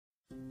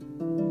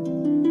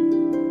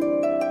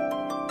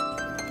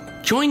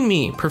Join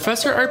me,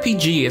 Professor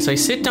RPG, as I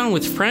sit down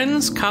with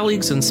friends,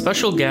 colleagues, and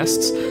special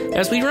guests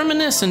as we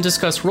reminisce and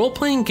discuss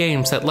role-playing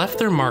games that left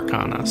their mark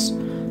on us.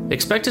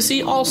 Expect to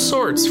see all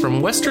sorts,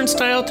 from Western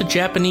style to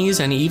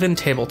Japanese and even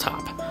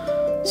tabletop.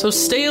 So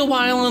stay a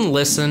while and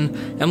listen,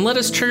 and let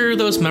us trigger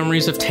those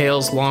memories of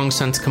tales long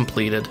since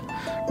completed.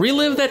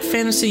 Relive that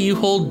fantasy you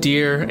hold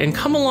dear, and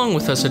come along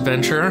with us,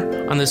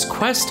 adventurer, on this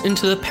quest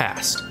into the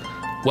past.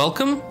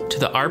 Welcome to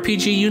the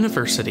RPG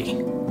University.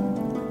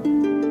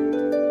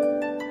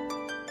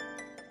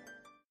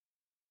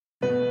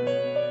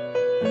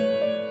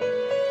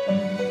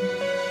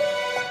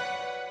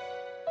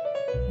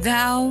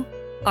 Thou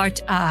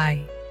art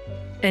I,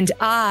 and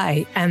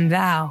I am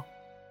thou.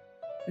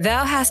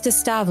 Thou hast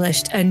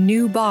established a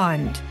new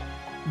bond.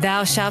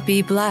 Thou shalt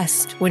be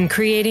blessed when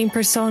creating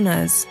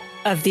personas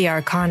of the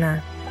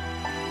Arcana.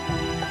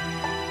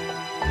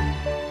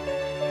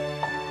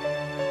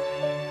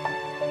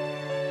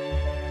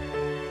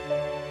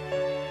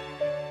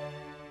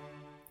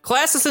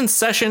 Class is in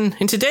session,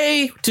 and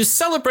today, to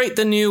celebrate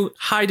the new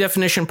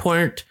high-definition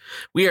point,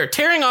 we are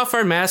tearing off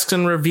our masks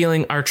and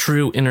revealing our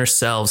true inner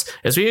selves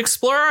as we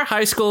explore our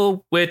high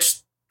school, which,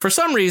 for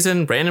some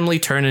reason, randomly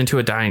turned into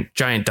a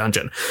giant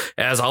dungeon.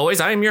 As always,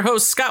 I am your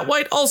host, Scott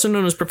White, also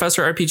known as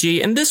Professor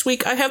RPG, and this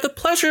week I have the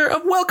pleasure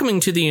of welcoming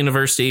to the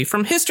university,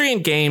 from History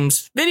and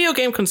Games, video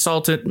game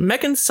consultant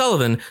Megan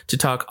Sullivan, to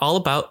talk all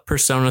about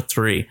Persona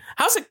 3.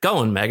 How's it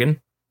going, Megan?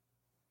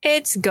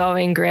 It's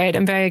going great.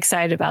 I'm very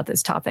excited about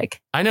this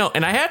topic. I know.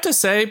 And I have to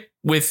say,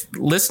 with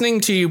listening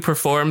to you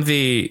perform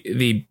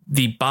the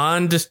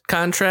bond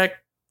contract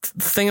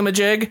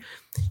thingamajig,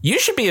 you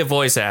should be a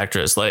voice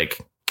actress. Like,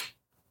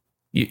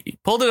 you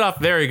pulled it off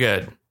very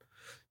good.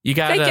 You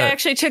got.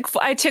 Thank you.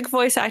 I took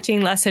voice acting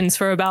lessons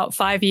for about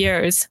 5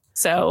 years.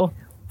 So,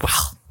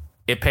 well,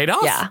 it paid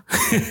off. Yeah,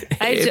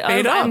 it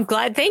paid off. I'm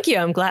glad. Thank you.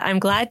 I'm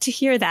glad to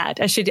hear that.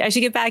 I should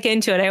get back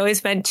into it. I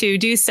always meant to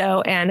do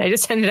so, and I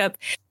just ended up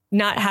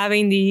not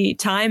having the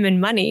time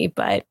and money,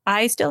 but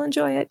I still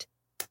enjoy it.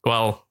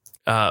 Well,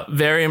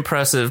 very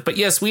impressive. But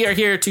yes, we are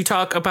here to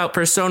talk about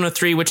Persona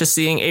 3, which is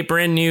seeing a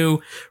brand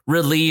new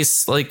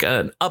release, like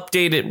an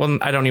updated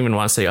one. I don't even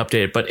want to say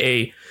updated, but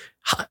a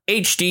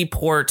HD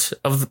port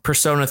of the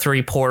Persona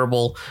 3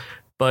 Portable.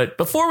 But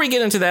before we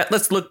get into that,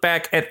 let's look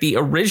back at the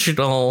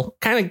original,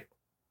 kind of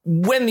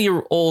when the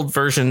old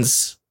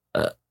versions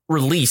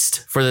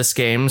released for this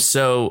game.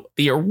 So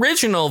the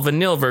original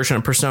vanilla version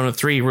of Persona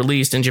 3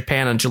 released in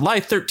Japan on July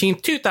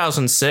 13th,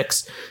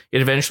 2006.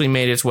 It eventually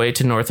made its way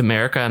to North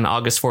America on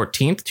August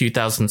 14th,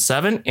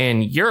 2007,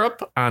 and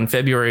Europe on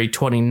February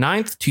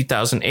 29th,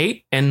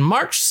 2008, and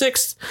March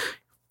 6th,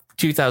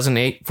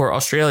 2008 for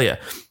Australia.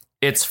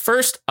 Its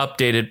first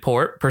updated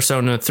port,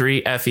 Persona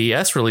 3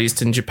 FES,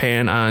 released in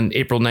Japan on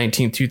April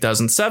 19,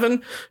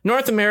 2007,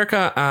 North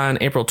America on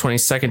April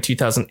 22nd,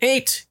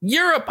 2008,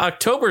 Europe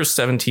October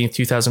 17,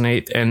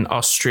 2008, and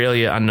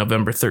Australia on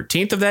November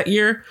 13th of that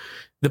year.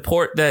 The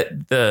port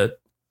that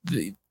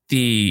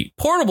the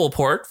portable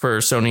port for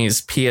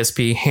Sony's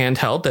PSP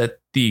handheld that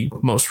the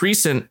most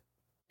recent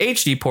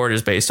HD port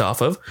is based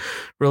off of,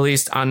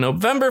 released on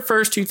November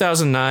 1st,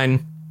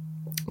 2009,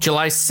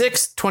 July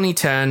 6th,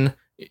 2010,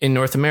 in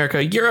North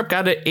America. Europe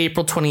got it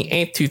April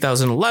 28th,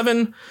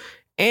 2011.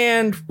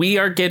 And we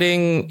are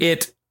getting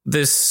it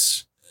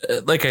this,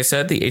 like I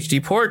said, the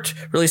HD port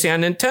releasing on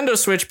Nintendo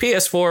Switch,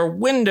 PS4,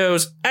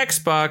 Windows,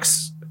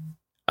 Xbox,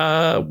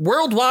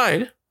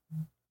 worldwide,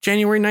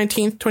 January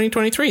 19th,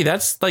 2023.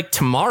 That's like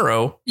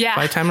tomorrow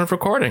by time of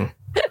recording.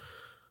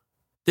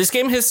 This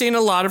game has seen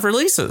a lot of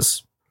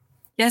releases.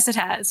 Yes, it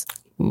has.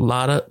 A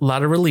lot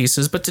of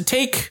releases. But to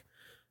take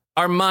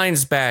our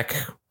minds back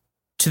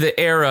to the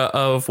era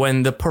of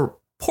when the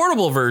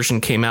portable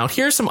version came out,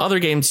 here's some other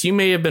games you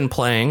may have been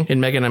playing. And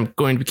Megan, I'm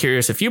going to be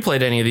curious if you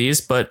played any of these,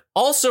 but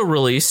also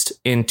released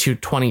into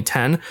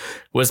 2010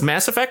 was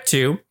Mass Effect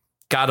 2,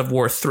 God of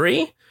War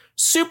 3,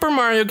 Super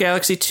Mario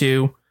Galaxy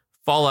 2,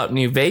 Fallout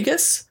New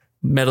Vegas,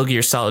 Metal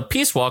Gear Solid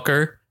Peace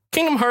Walker,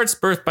 Kingdom Hearts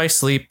Birth by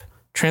Sleep,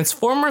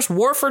 Transformers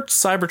War for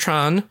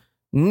Cybertron,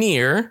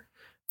 Nier,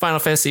 Final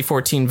Fantasy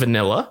XIV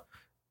Vanilla,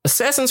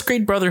 Assassin's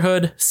Creed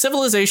Brotherhood,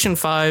 Civilization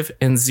 5,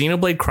 and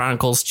Xenoblade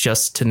Chronicles,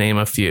 just to name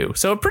a few.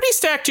 So a pretty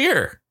stacked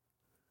year.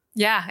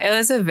 Yeah, it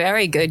was a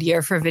very good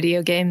year for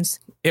video games.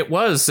 It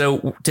was.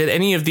 So did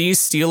any of these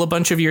steal a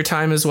bunch of your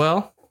time as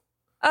well?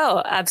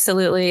 Oh,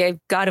 absolutely.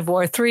 God of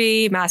War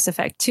 3, Mass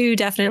Effect 2,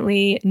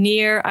 definitely.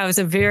 Nier. I was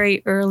a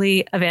very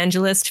early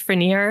evangelist for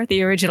Nier,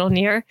 the original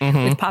Nier,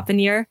 with Papa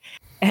Nier.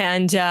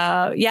 And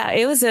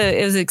it was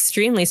an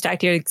extremely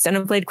stacked year.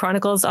 Xenoblade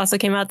Chronicles also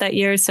came out that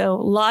year. So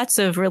lots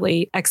of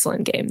really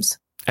excellent games.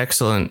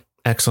 Excellent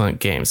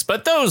games.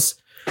 But those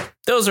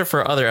are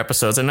for other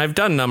episodes. And I've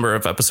done a number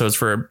of episodes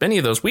for many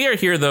of those. We are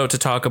here, though, to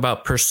talk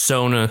about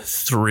Persona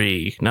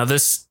 3. Now,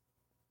 this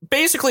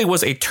basically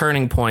was a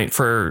turning point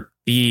for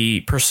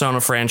the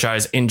Persona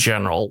franchise in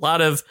general. A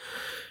lot of,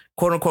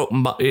 quote unquote,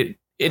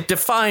 it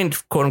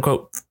defined, quote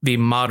unquote, the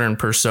modern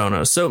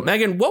Persona. So,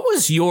 Megan, what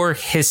was your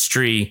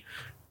history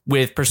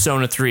with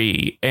Persona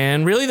 3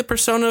 and really the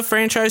Persona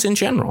franchise in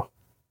general?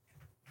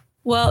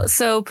 Well,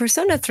 so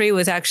Persona 3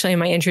 was actually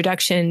my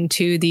introduction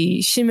to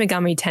the Shin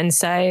Megami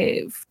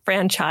Tensei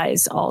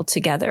franchise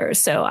altogether.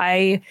 So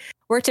I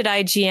worked at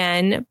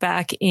IGN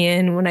back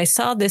in when I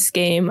saw this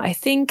game. I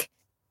think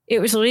it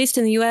was released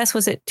in the US.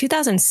 Was it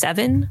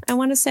 2007? I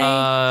want to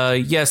say.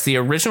 Yes, the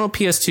original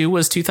PS2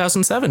 was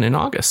 2007 in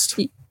August.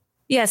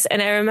 Yes,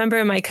 and I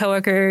remember my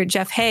coworker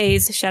Jeff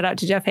Hayes. Shout out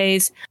to Jeff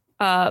Hayes.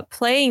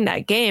 Playing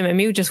that game and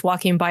me just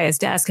walking by his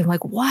desk. I'm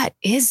like, what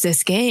is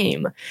this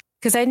game?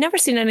 Because I'd never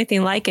seen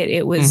anything like it.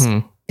 It was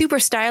super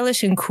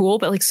stylish and cool,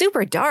 but like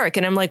super dark.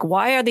 And I'm like,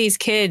 why are these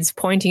kids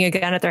pointing a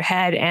gun at their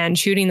head and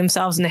shooting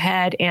themselves in the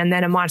head and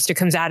then a monster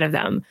comes out of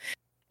them?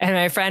 And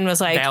my friend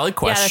was like, valid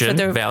question.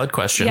 Yeah, valid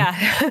question.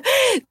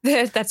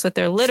 Yeah, that's what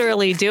they're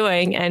literally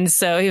doing. And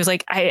so he was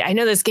like, I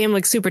know this game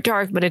looks super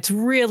dark, but it's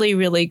really,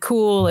 really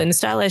cool and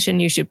stylish and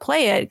you should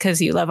play it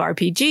because you love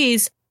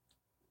RPGs.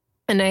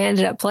 And I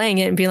ended up playing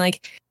it and being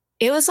like,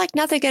 it was like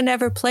nothing I'd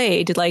ever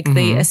played. Like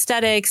the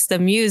aesthetics, the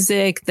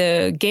music,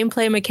 the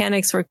gameplay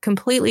mechanics were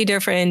completely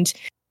different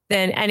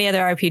than any other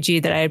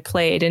RPG that I had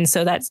played. And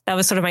so that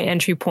was sort of my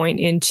entry point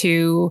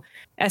into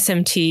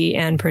SMT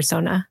and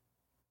Persona.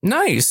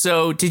 Nice.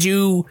 So did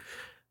you,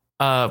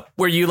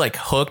 were you like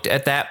hooked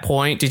at that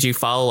point? Did you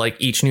follow like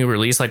each new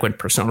release, like with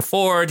Persona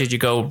 4? Did you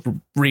go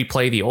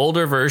replay the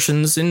older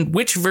versions? And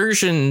which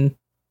version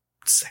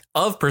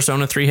of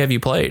Persona 3 have you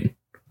played?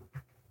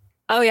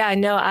 Oh, yeah,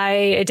 no,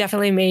 it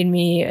definitely made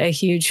me a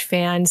huge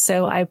fan.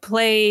 So I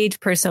played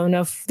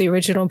the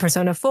original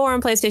Persona 4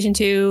 on PlayStation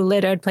 2.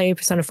 Later, I'd played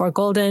Persona 4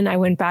 Golden. I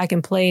went back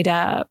and played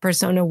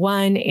Persona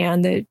 1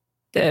 and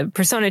the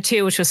Persona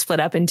 2, which was split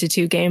up into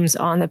two games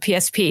on the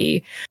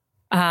PSP.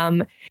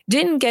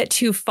 Didn't get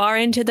too far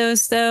into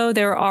those, though.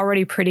 They were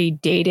already pretty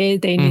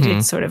dated. They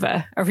needed sort of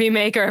a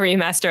remake or a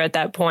remaster at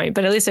that point,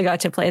 but at least I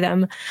got to play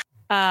them.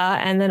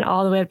 And then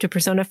all the way up to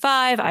Persona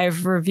 5,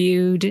 I've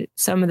reviewed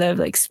some of the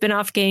like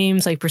spin-off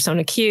games like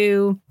Persona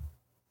Q.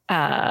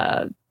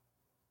 I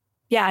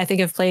think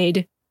I've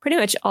played pretty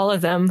much all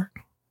of them.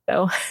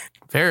 So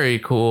very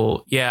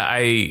cool.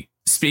 Yeah,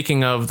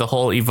 speaking of the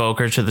whole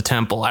evoker to the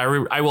temple,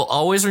 I will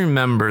always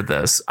remember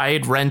this. I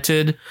had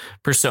rented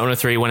Persona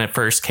 3 when it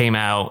first came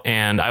out,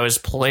 and I was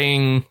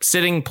playing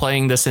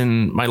this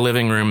in my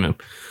living room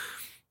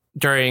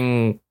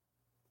during.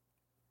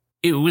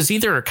 It was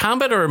either a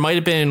combat or it might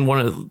have been one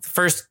of the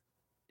first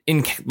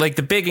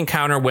the big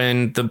encounter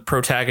when the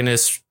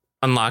protagonist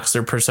unlocks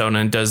their persona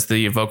and does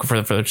the evoker for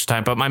the first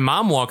time. But my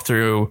mom walked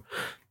through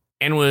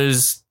and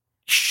was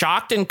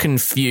shocked and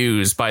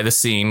confused by the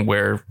scene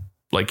where,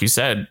 like you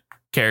said,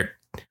 high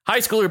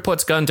schooler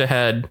puts gun to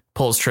head,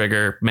 pulls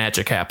trigger,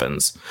 magic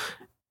happens.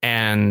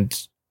 And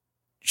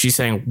she's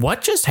saying,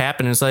 what just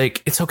happened? It's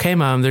like, it's okay,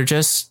 Mom.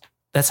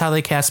 That's how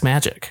they cast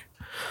magic.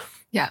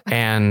 Yeah.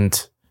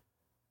 And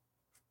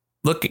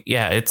look,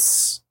 yeah,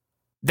 it's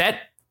that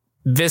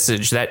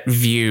visage, that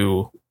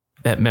view,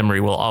 that memory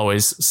will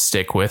always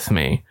stick with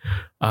me.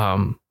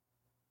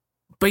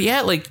 But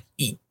yeah, like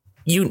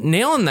you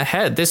nail in the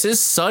head. This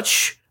is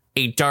such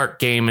a dark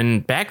game.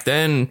 And back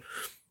then,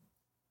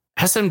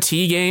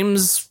 SMT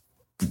games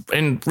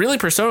and really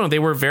Persona, they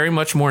were very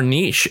much more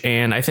niche.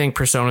 And I think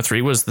Persona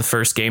 3 was the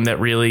first game that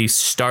really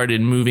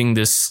started moving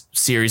this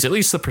series, at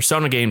least the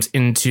Persona games,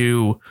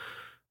 into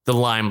the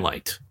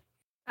limelight.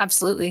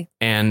 Absolutely.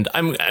 And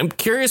I'm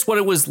curious what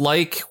it was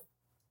like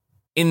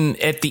in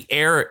the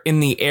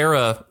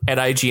era at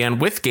IGN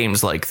with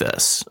games like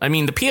this. I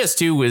mean, the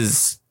PS2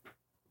 was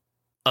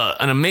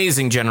an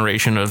amazing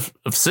generation of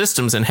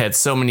systems and had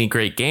so many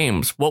great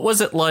games. What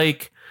was it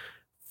like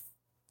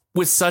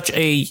with such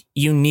a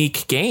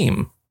unique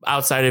game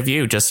outside of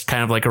you, just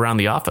kind of like around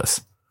the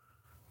office?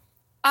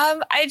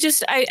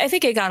 I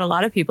think it got a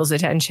lot of people's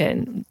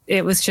attention.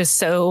 It was just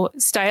so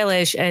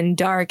stylish and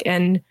dark.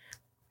 And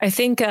I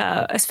think,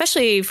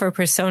 especially for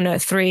Persona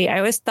 3, I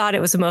always thought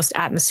it was the most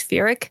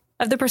atmospheric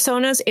of the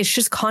Personas. It's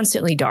just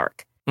constantly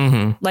dark.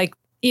 Like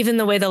even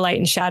the way the light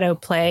and shadow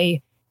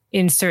play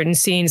in certain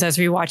scenes. I was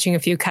rewatching a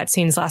few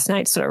cutscenes last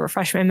night to sort of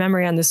refresh my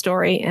memory on the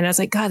story. And I was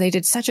like, God, they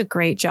did such a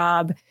great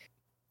job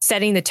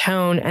setting the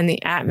tone and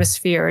the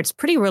atmosphere. It's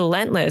pretty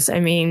relentless. I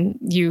mean,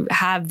 you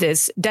have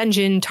this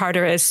dungeon,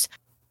 Tartarus,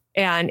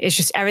 and it's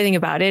just everything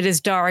about it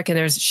is dark and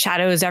there's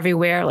shadows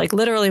everywhere, like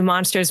literally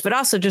monsters, but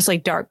also just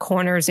like dark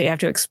corners that you have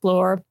to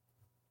explore.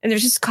 And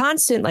there's just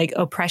constant like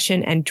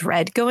oppression and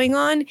dread going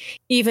on,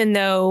 even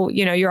though,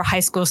 you know, you're a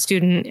high school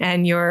student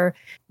and you're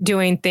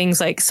doing things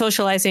like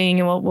socializing.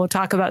 And we'll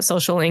talk about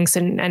social links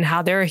and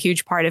how they're a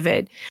huge part of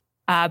it.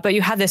 But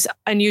you have this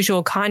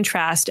unusual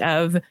contrast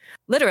of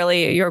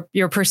literally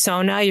your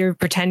persona. You're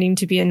pretending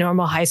to be a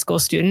normal high school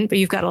student, but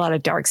you've got a lot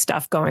of dark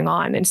stuff going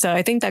on. And so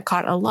I think that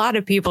caught a lot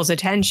of people's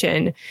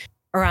attention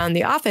around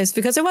the office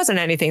because there wasn't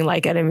anything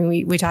like it. I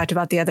mean, we talked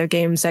about the other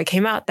games that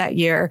came out that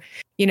year,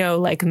 you know,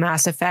 like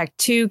Mass Effect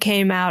 2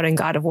 came out and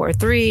God of War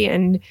 3.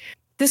 And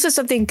this is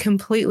something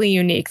completely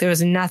unique. There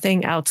was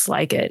nothing else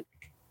like it.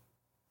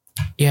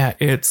 Yeah,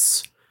 it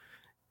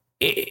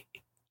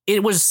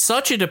was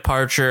such a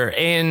departure.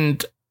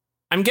 And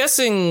I'm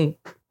guessing,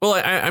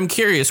 well, I'm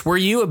curious, were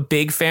you a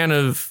big fan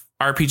of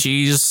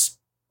RPGs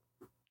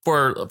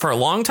for a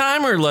long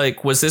time, or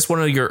like was this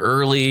one of your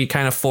early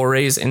kind of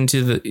forays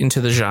into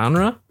the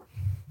genre?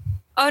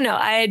 Oh no,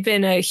 I had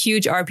been a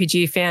huge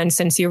RPG fan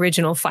since the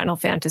original Final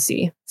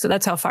Fantasy, so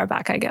that's how far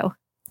back I go.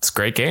 It's a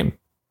great game.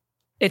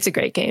 It's a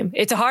great game.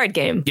 It's a hard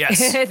game. Yes.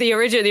 The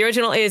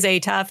original is a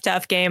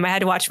tough game. I had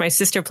to watch my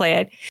sister play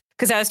it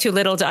because I was too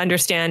little to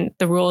understand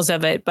the rules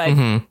of it.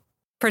 But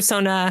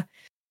Persona,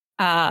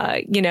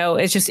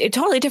 it's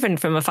totally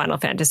different from a Final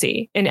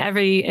Fantasy in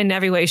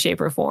every way,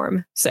 shape, or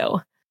form.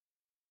 So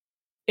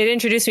it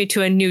introduced me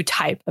to a new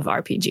type of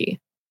RPG.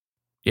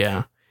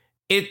 Yeah.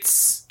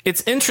 It's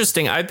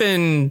interesting. By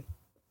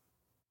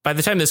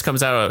the time this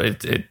comes out,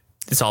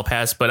 it's all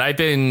past, but I've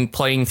been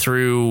playing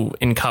through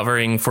and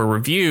covering for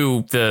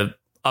review the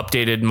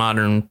updated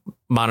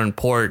modern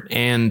port,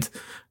 and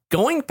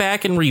going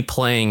back and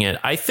replaying it.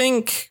 I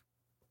think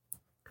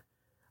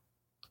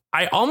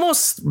I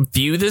almost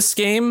view this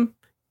game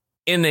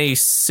in a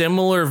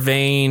similar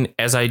vein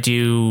as I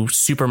do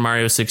Super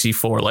Mario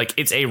 64. Like,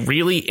 it's a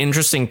really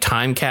interesting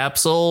time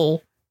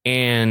capsule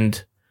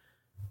and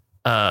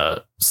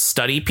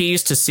study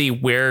piece to see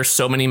where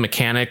so many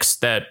mechanics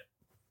that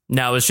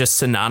now is just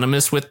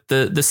synonymous with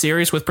the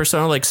series, with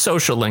Persona, like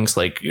social links,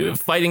 like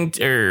fighting,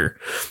 or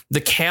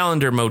the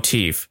calendar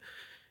motif,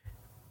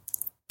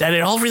 that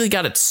it all really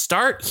got its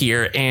start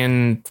here.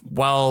 And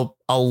while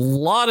a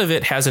lot of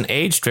it hasn't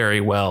aged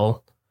very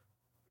well,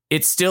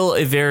 it's still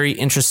a very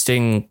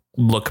interesting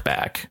look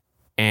back.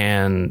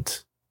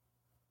 And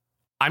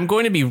I'm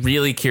going to be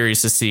really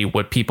curious to see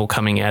what people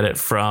coming at it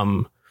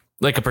from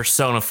like a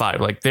Persona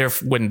 5, like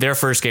when their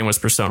first game was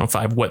Persona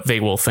 5, what they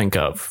will think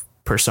of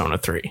Persona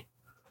 3.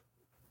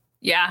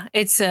 Yeah,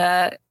 it's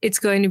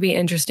going to be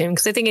interesting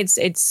because I think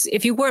it's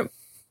if you weren't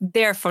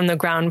there from the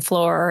ground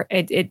floor,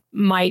 it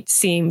might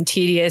seem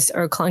tedious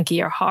or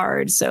clunky or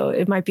hard. So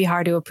it might be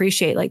hard to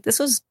appreciate. Like, this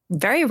was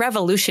very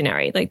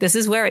revolutionary. Like, this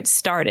is where it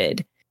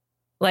started.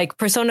 Like,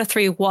 Persona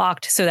 3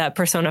 walked so that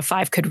Persona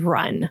 5 could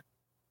run.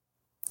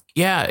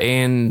 Yeah,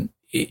 and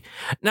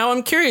now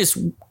I'm curious,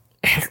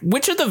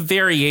 which of the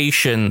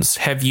variations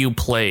have you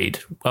played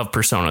of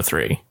Persona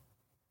 3?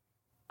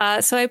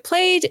 So I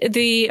played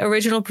the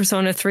original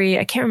Persona 3.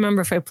 I can't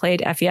remember if I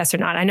played FES or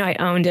not. I know I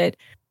owned it.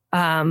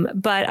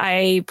 But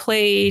I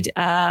played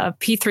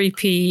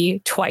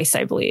P3P twice,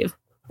 I believe.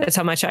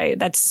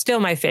 That's still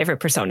my favorite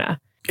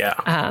Persona.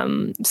 Yeah.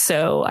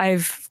 So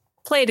I've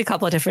played a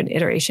couple of different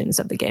iterations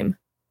of the game.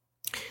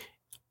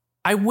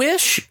 I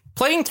wish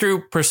playing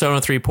through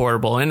Persona 3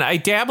 Portable, and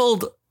I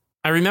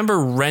remember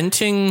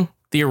renting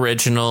the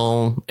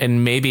original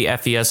and maybe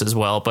FES as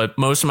well, but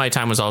most of my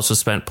time was also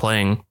spent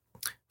playing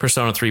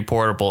Persona 3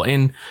 Portable.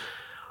 And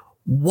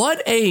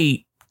what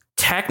a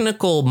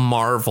technical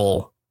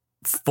marvel.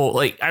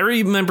 I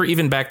remember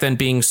even back then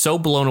being so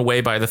blown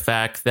away by the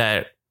fact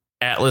that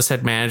Atlus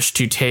had managed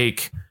to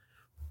take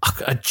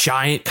a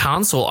giant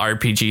console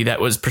RPG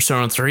that was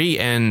Persona 3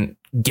 and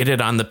get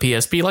it on the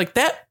PSP. Like,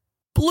 that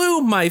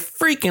blew my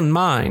freaking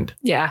mind.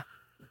 Yeah.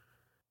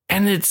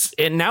 And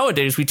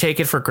nowadays we take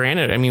it for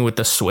granted. I mean, with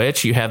the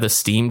Switch, you have the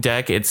Steam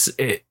Deck.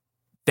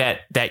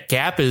 That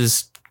gap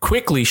is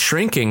quickly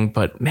shrinking,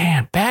 but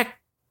man, back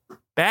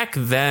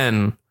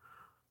then,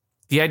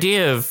 the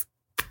idea of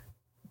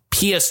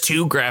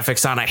PS2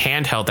 graphics on a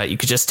handheld that you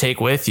could just take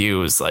with you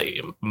was like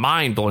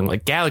mind blowing,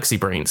 like Galaxy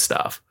Brain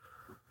stuff.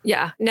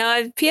 Yeah.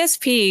 No,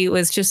 PSP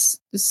was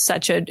just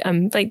such a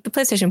like the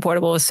PlayStation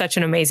Portable was such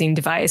an amazing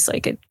device.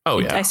 Like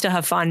I still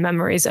have fond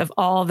memories of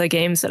all the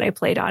games that I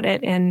played on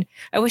it, and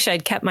I wish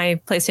I'd kept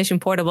my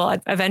PlayStation Portable.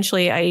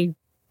 Eventually, I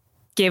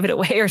gave it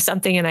away or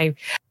something, and I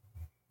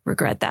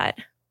regret that.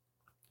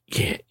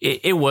 Yeah,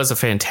 it was a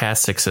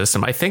fantastic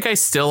system. I think I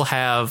still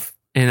have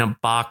in a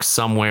box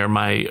somewhere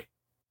my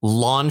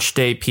launch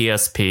day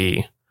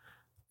PSP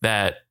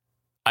that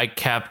I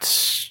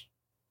kept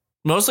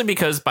mostly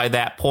because by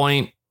that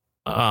point,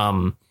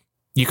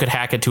 you could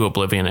hack it to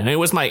oblivion. And it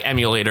was my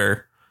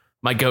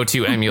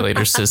go-to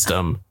emulator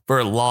system for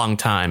a long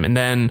time. And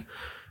then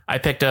I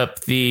picked up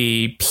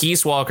the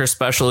Peace Walker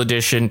Special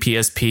Edition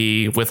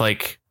PSP with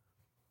it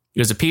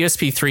was a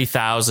PSP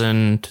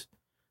 3000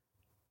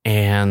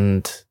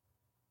 and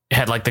it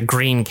had like the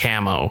green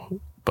camo,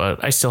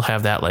 but I still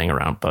have that laying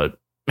around. But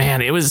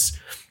man, it was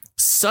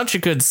such a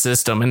good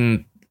system.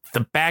 And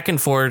the back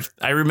and forth,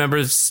 I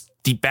remember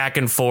the back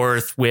and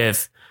forth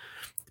with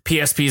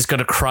PSP is going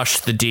to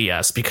crush the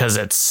DS because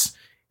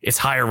it's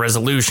higher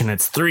resolution.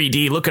 It's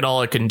 3D. Look at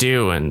all it can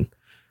do. And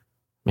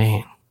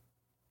man.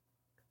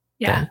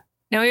 Yeah.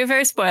 No, we were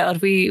very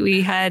spoiled.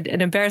 We had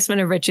an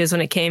embarrassment of riches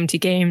when it came to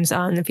games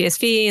on the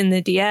PSP and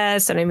the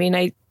DS. And I mean,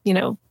 I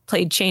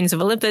played Chains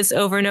of Olympus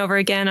over and over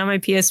again on my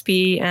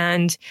PSP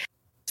and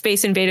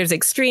Space Invaders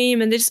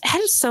Extreme. And they just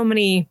had so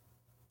many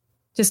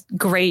just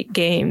great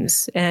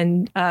games.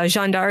 And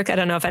Jeanne d'Arc, I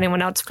don't know if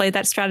anyone else played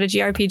that strategy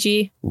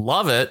RPG.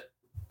 Love it.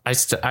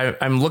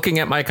 I'm looking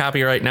at my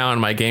copy right now on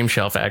my game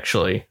shelf,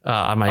 actually,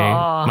 on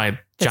my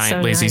giant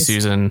so Lazy nice.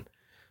 Susan.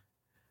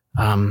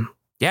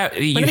 Yeah,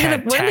 you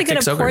had when are they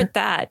going to port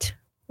that?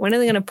 When are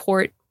they going to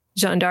port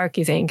Jeanne d'Arc,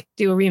 you think?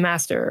 Do a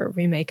remaster or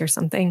remake or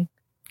something?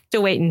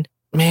 Still waiting.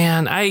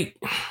 Man,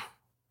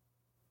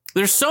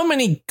 there's so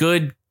many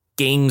good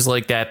games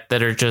like that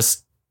are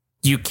just,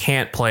 you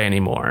can't play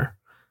anymore.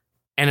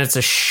 And it's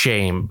a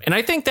shame. And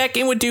I think that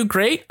game would do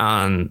great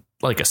on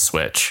like a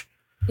Switch.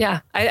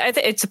 Yeah, I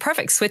think it's a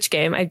perfect Switch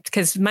game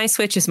because my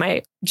Switch is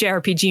my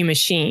JRPG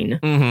machine.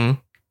 Mm-hmm.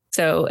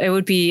 So it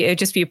would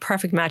just be a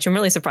perfect match. I'm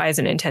really surprised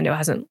that Nintendo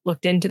hasn't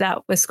looked into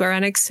that with Square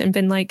Enix and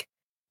been like,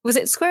 was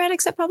it Square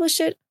Enix that published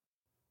it?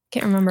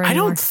 Can't remember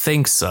anymore. I don't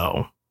think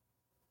so.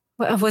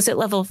 Was it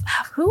level?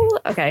 Who?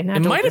 Okay, it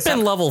might have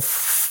been level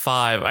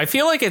 5. I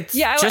feel like it's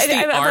just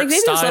the art like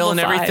style and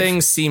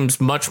everything seems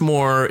much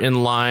more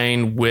in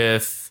line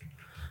with,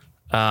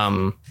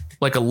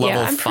 like a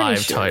level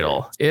 5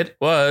 title. It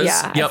was,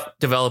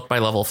 developed by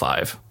Level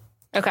 5.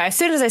 Okay, as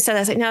soon as I said that,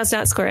 I was like, no, it's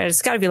not Square Enix.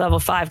 It's got to be Level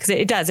 5 because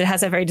it does. It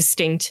has a very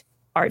distinct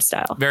art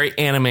style. Very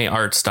anime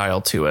art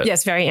style to it.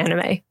 Yes, very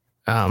anime.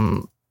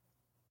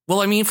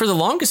 Well, I mean, for the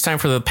longest time,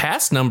 for the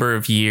past number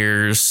of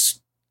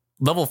years,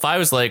 Level 5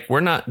 was like,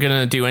 we're not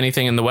going to do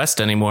anything in the West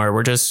anymore.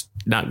 We're just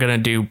not going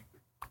to do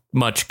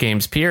much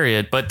games,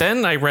 period. But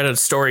then I read a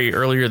story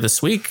earlier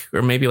this week,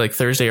 or maybe like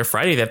Thursday or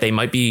Friday, that they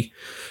might be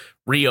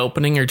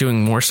reopening or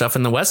doing more stuff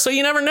in the West. So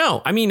you never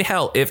know. I mean,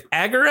 hell, if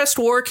Agarest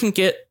War can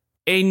get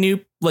a new,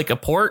 like a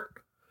port,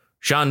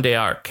 Jeanne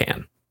d'Arc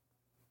can.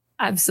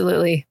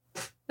 Absolutely.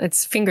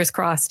 It's fingers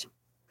crossed.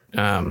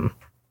 And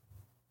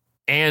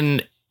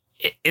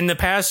in the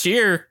past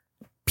year,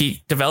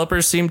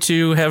 developers seem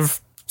to have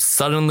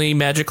suddenly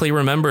magically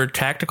remembered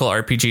tactical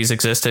RPGs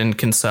exist and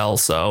can sell.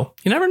 So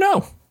you never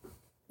know.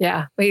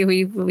 Yeah,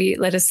 we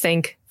let us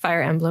thank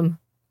Fire Emblem.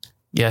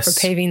 Yes, for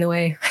paving the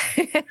way,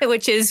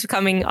 which is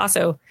coming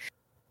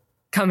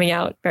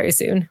out very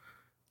soon.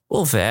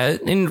 Well,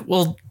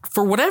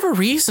 for whatever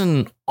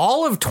reason,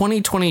 all of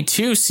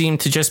 2022 seemed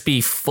to just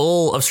be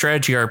full of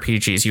strategy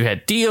RPGs. You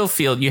had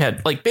DioField, you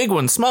had like big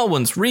ones, small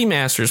ones,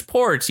 remasters,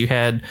 ports. You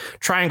had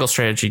Triangle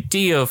Strategy,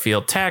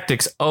 DioField,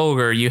 Tactics,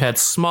 Ogre. You had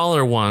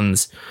smaller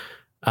ones.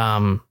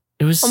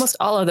 It was almost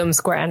all of them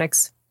Square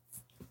Enix.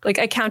 Like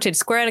I counted,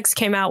 Square Enix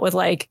came out with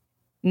like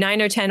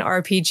 9 or 10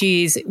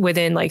 RPGs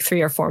within like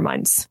 3 or 4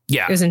 months.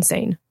 Yeah, it was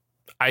insane.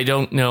 I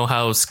don't know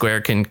how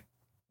Square can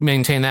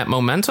maintain that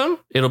momentum.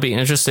 It'll be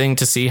interesting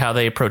to see how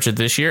they approach it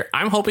this year.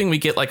 I'm hoping we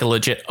get like a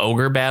legit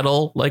Ogre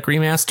battle like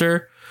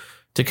remaster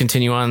to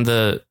continue on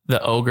the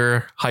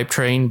Ogre hype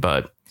train.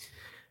 But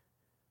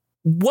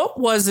what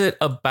was it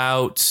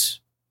about?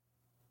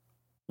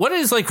 What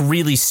is like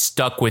really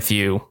stuck with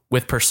you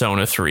with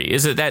Persona 3?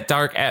 Is it that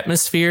dark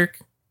atmosphere?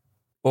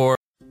 Or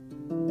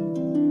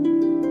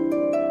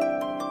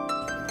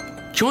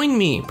join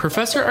me,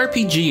 Professor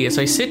RPG, as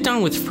I sit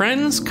down with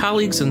friends,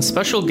 colleagues, and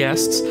special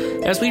guests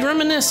as we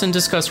reminisce and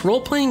discuss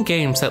role-playing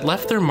games that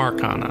left their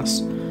mark on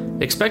us.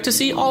 Expect to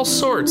see all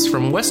sorts,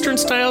 from Western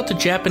style to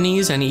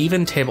Japanese and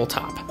even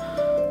tabletop.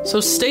 So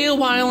stay a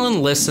while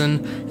and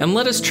listen, and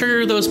let us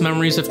trigger those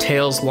memories of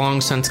tales long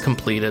since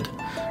completed.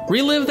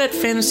 Relive that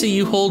fantasy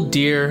you hold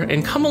dear,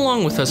 and come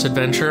along with us,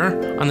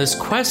 adventurer, on this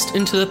quest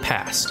into the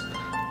past.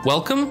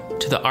 Welcome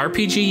to the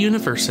RPG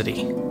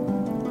University.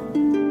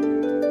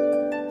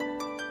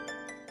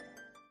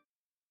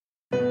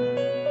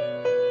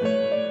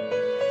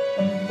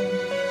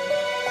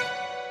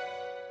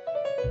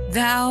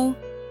 Thou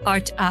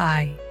art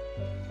I,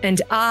 and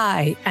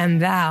I am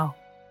thou.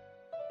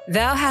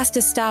 Thou hast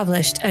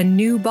established a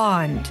new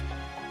bond.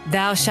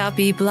 Thou shalt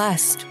be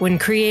blessed when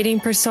creating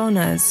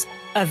personas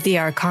of the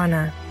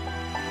Arcana.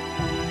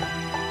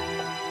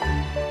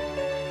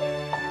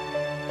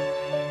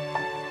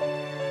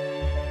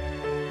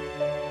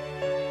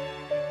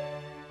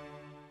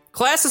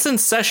 Class is in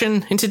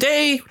session, and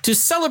today, to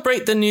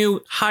celebrate the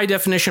new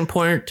high-definition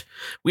port,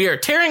 we are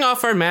tearing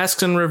off our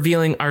masks and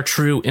revealing our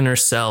true inner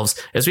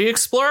selves as we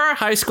explore our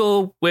high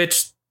school,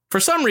 which, for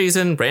some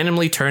reason,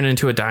 randomly turned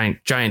into a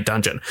giant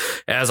dungeon.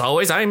 As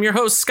always, I am your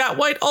host, Scott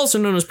White, also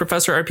known as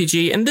Professor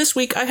RPG, and this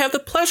week I have the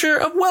pleasure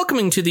of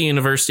welcoming to the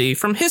university,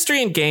 from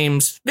History and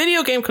Games,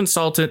 video game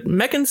consultant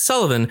Megan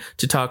Sullivan,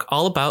 to talk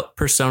all about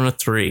Persona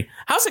 3.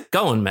 How's it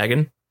going,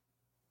 Megan?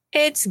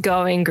 It's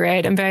going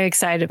great. I'm very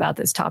excited about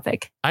this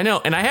topic. I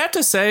know. And I have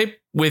to say,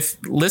 with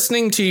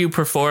listening to you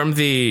perform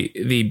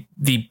the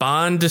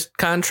Bond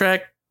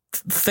contract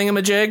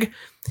thingamajig,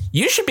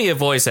 you should be a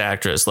voice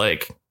actress.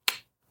 Like,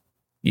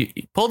 you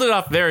pulled it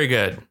off very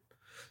good.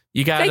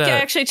 You got.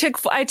 Thank you.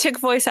 I took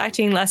voice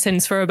acting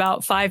lessons for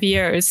about 5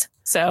 years.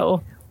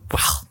 So,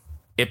 well,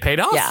 it paid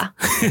off. Yeah,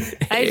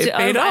 it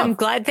paid off. I'm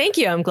glad. Thank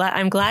you. I'm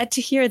glad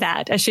to hear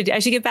that. I should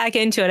get back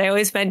into it. I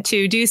always meant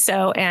to do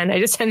so, and I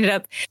just ended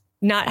up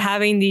not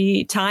having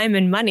the time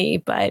and money,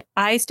 but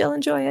I still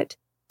enjoy it.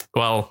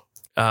 Well,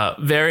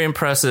 very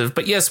impressive.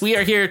 But yes, we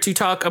are here to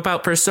talk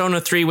about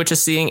Persona 3, which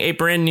is seeing a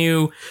brand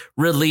new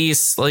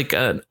release, like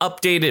an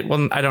updated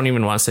one. I don't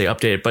even want to say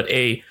updated, but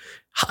a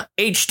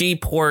HD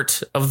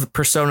port of the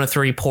Persona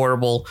 3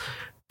 portable.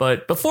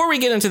 But before we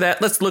get into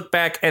that, let's look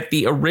back at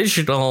the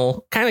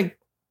original, kind of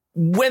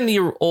when the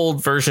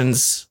old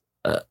versions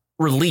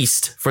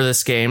released for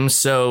this game.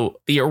 So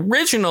the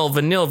original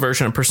vanilla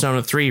version of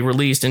Persona 3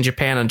 released in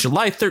Japan on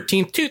July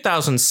 13th,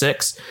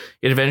 2006.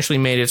 It eventually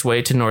made its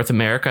way to North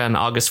America on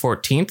August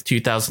 14th,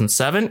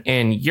 2007,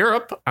 and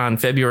Europe on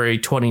February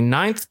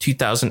 29th,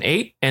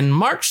 2008, and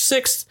March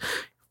 6th,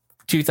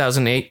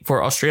 2008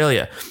 for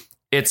Australia.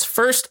 Its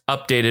first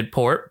updated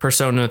port,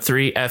 Persona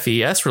 3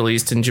 FES,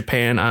 released in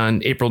Japan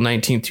on April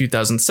 19,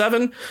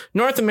 2007,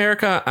 North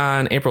America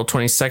on April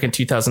 22,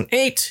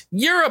 2008,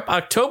 Europe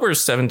October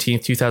 17,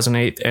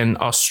 2008, and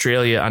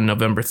Australia on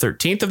November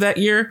 13th of that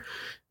year.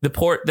 The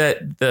port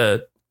that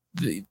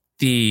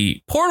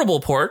the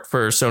portable port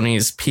for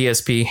Sony's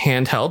PSP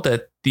handheld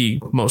that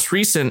the most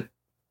recent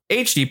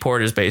HD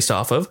port is based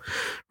off of,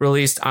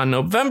 released on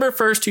November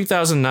 1st,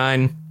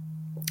 2009,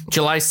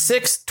 July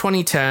 6,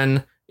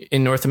 2010,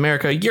 in North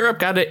America. Europe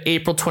got it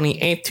April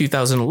 28th,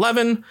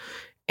 2011.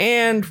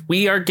 And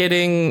we are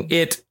getting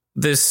it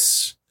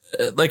this,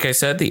 like I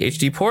said, the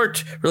HD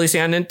port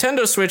releasing on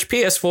Nintendo Switch,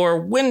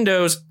 PS4,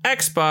 Windows,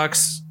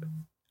 Xbox,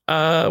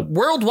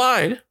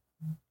 worldwide,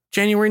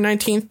 January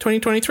 19th,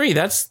 2023.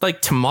 That's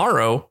like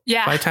tomorrow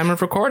by time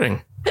of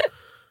recording.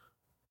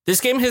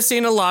 This game has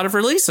seen a lot of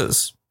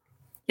releases.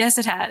 Yes,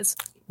 it has.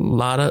 A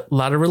lot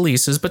of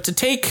releases. But to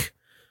take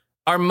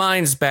our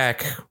minds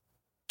back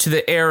to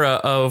the era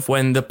of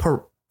when the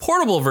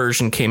portable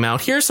version came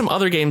out, here's some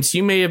other games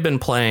you may have been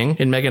playing.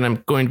 And Megan,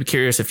 I'm going to be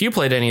curious if you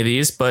played any of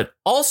these, but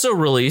also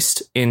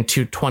released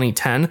into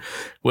 2010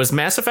 was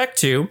Mass Effect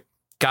 2,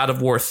 God of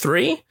War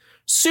 3,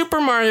 Super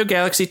Mario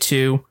Galaxy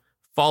 2,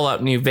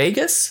 Fallout New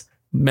Vegas,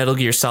 Metal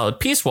Gear Solid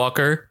Peace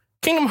Walker,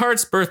 Kingdom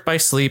Hearts Birth by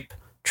Sleep,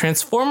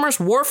 Transformers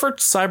War for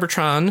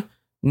Cybertron,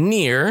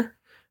 Nier,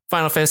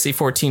 Final Fantasy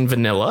XIV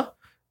Vanilla,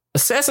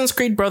 Assassin's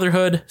Creed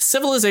Brotherhood,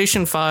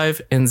 Civilization 5,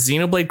 and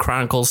Xenoblade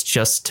Chronicles,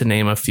 just to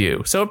name a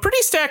few. So a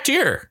pretty stacked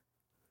year.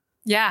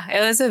 Yeah, it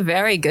was a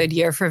very good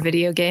year for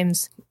video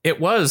games. It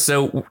was.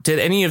 So did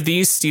any of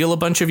these steal a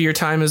bunch of your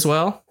time as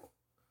well?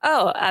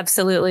 Oh,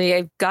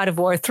 absolutely. God of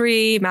War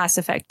 3, Mass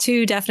Effect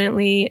 2,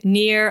 definitely.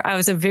 Nier. I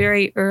was a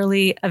very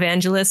early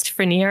evangelist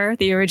for Nier,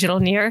 the original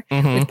Nier,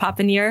 with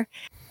Papa Nier.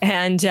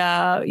 And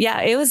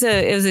it was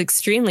an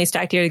extremely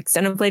stacked year.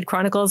 Xenoblade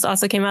Chronicles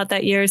also came out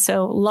that year.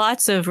 So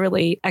lots of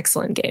really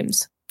excellent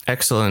games.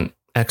 Excellent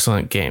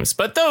games.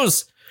 But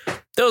those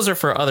are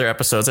for other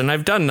episodes. And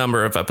I've done a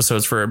number of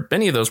episodes for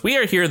many of those. We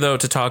are here, though,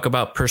 to talk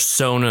about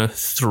Persona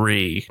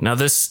 3. Now,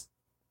 this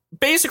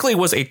basically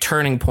was a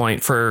turning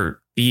point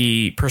for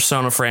the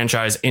Persona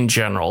franchise in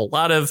general. A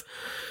lot of,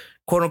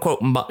 quote unquote,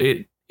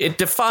 it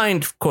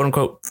defined, quote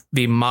unquote,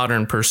 the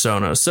modern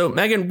Persona. So,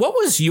 Megan, what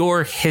was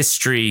your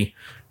history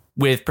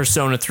with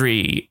Persona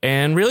 3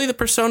 and really the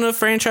Persona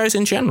franchise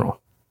in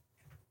general?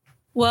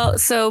 Well,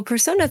 so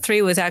Persona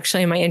 3 was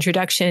actually my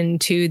introduction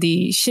to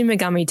the Shin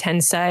Megami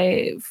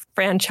Tensei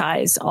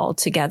franchise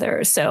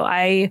altogether. So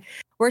I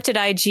worked at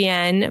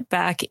IGN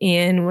back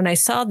in when I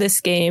saw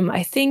this game.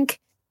 I think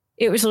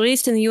it was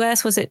released in the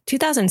US. Was it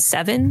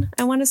 2007?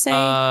 I want to say.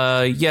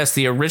 Yes,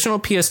 the original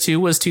PS2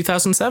 was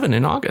 2007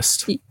 in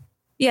August.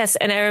 Yes,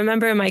 and I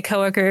remember my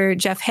coworker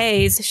Jeff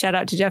Hayes. Shout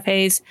out to Jeff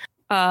Hayes.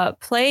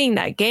 Playing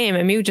that game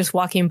and me just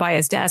walking by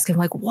his desk. I'm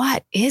like,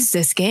 what is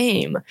this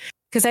game?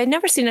 Because I'd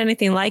never seen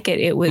anything like it.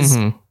 It was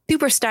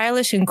super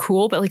stylish and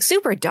cool, but like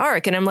super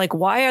dark. And I'm like,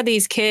 why are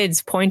these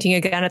kids pointing a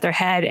gun at their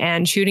head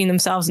and shooting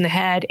themselves in the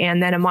head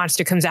and then a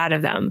monster comes out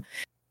of them?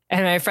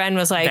 And my friend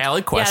was like,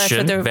 valid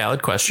question.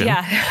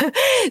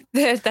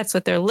 Yeah, that's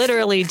what they're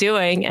literally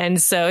doing.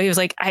 And so he was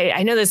like,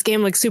 I know this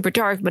game looks super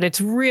dark, but it's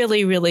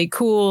really, really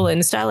cool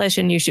and stylish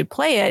and you should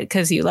play it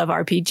because you love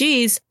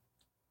RPGs.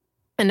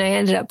 And I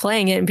ended up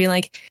playing it and being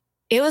like,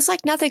 it was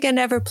like nothing I'd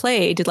ever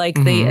played.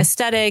 Like the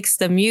aesthetics,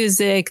 the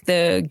music,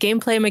 the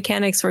gameplay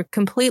mechanics were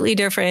completely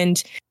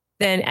different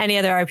than any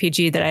other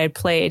RPG that I had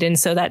played. And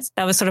so that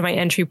was sort of my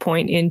entry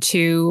point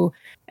into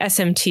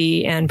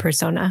SMT and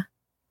Persona.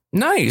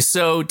 Nice.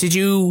 So did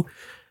you,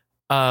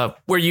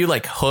 were you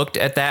like hooked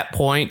at that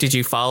point? Did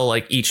you follow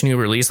like each new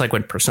release, like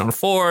with Persona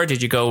 4?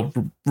 Did you go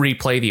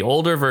replay the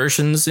older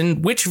versions?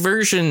 And which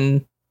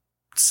version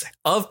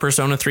of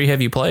Persona 3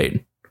 have you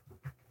played?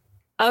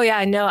 Oh,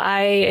 yeah, no,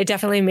 it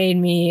definitely made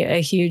me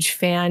a huge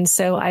fan.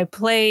 So I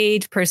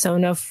played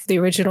the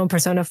original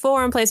Persona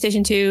 4 on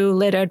PlayStation 2.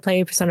 Later, I'd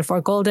played Persona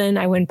 4 Golden.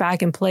 I went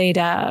back and played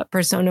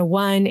Persona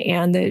 1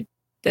 and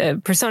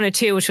the Persona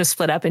 2, which was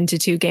split up into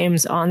two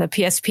games on the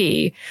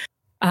PSP.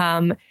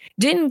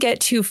 Didn't get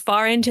too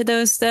far into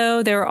those,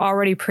 though. They were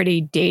already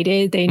pretty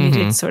dated. They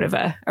needed sort of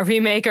a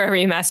remake or a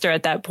remaster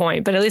at that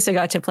point, but at least I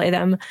got to play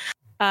them.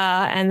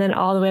 And then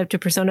all the way up to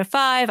Persona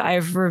 5,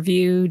 I've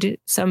reviewed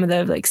some of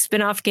the like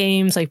spin-off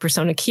games like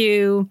Persona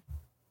Q.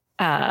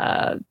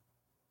 I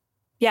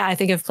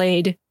think I've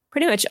played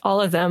pretty much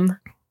all of them.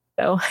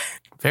 So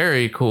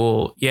very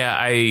cool.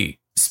 Yeah,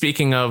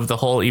 speaking of the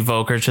whole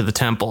Evoker to the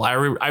Temple,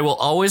 I will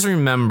always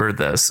remember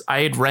this.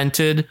 I had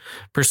rented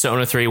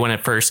Persona 3 when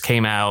it first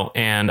came out,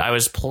 and I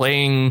was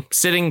playing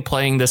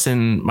this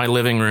in my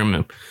living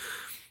room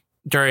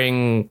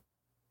during.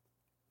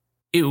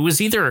 It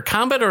was either a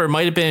combat or it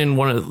might have been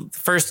one of the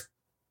first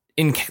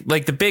in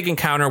like the big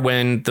encounter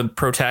when the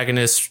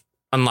protagonist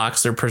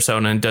unlocks their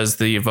persona and does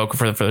the evoker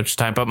for the first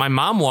time. But my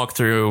mom walked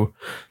through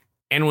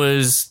and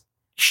was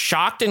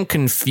shocked and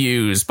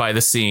confused by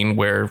the scene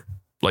where,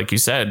 like you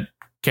said,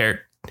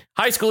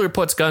 high schooler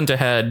puts gun to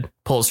head,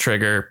 pulls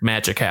trigger,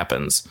 magic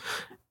happens.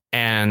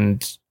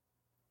 And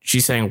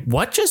she's saying,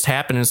 what just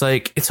happened? It's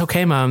like, it's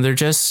okay, Mom.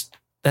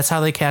 That's how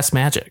they cast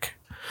magic.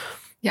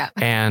 Yeah.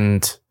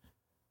 And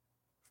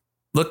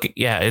look,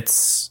 yeah,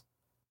 it's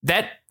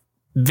that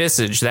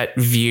visage, that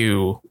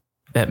view,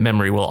 that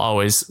memory will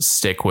always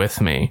stick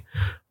with me.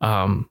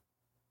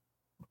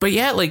 But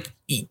yeah, like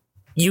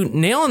you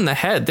nail in the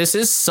head. This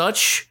is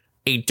such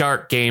a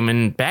dark game.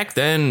 And back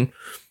then,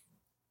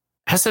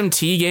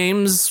 SMT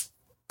games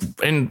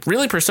and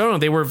really Persona,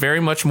 they were very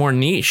much more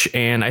niche.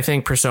 And I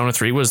think Persona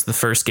 3 was the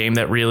first game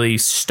that really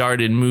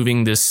started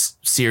moving this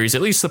series,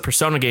 at least the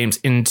Persona games,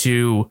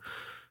 into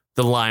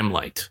the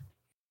limelight.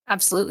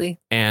 Absolutely.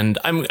 And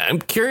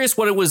I'm curious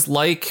what it was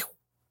like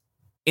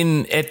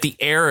in the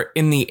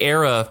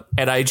era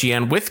at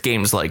IGN with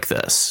games like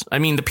this. I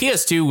mean, the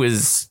PS2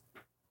 was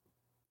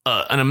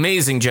an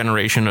amazing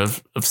generation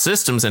of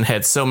systems and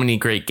had so many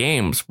great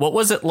games. What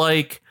was it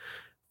like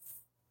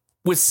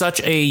with such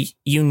a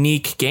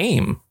unique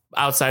game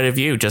outside of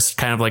you, just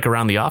kind of like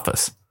around the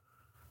office?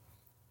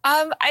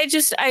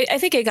 I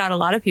think it got a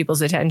lot of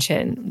people's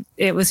attention.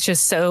 It was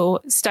just so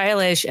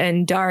stylish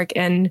and dark.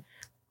 And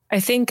I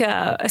think,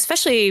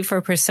 especially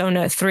for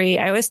Persona 3,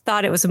 I always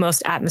thought it was the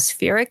most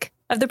atmospheric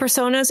of the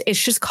Personas.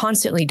 It's just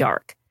constantly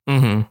dark.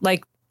 Mm-hmm.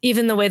 Like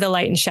even the way the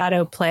light and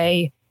shadow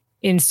play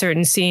in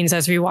certain scenes. I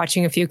was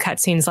rewatching a few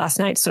cutscenes last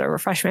night to sort of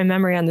refresh my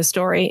memory on the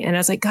story. And I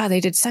was like, God, they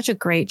did such a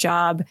great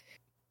job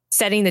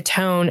setting the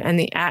tone and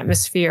the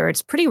atmosphere.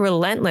 It's pretty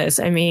relentless.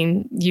 I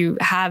mean, you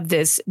have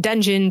this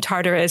dungeon,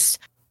 Tartarus,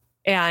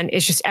 and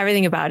it's just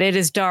everything about it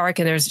is dark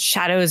and there's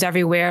shadows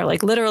everywhere,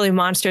 like literally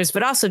monsters,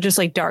 but also just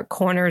like dark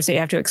corners that you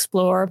have to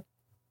explore.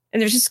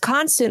 And there's just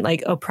constant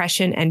like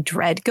oppression and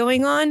dread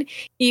going on,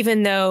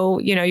 even though,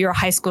 you know, you're a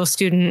high school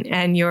student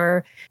and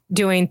you're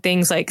doing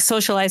things like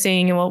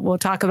socializing. And we'll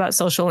talk about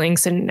social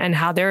links and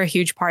how they're a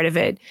huge part of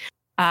it.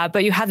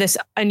 But you have this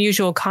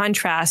unusual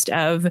contrast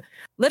of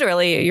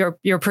literally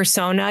your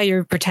persona.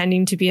 You're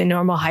pretending to be a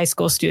normal high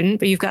school student,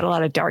 but you've got a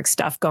lot of dark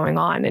stuff going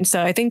on. And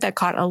so I think that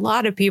caught a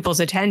lot of people's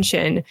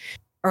attention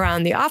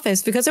around the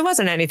office because it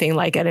wasn't anything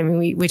like it. I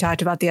mean, we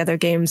talked about the other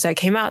games that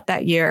came out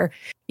that year,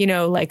 you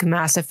know, like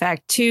Mass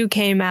Effect 2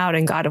 came out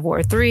and God of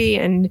War 3.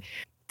 And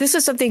this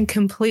is something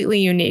completely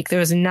unique. There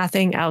was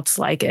nothing else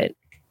like it.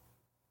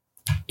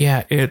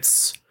 Yeah, it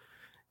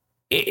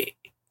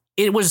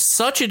was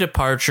such a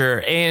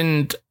departure.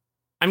 And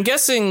I'm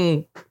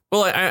guessing,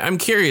 well, I'm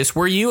curious,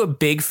 were you a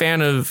big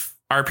fan of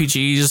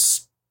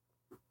RPGs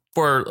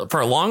for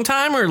a long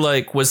time, or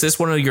like was this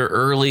one of your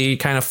early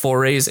kind of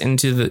forays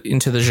into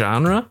the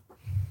genre?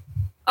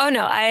 Oh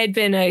no, I had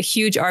been a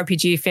huge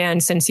RPG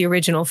fan since the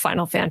original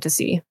Final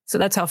Fantasy. So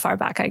that's how far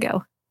back I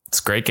go. It's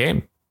a great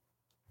game.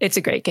 It's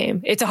a great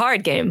game. It's a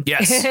hard game.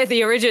 Yes.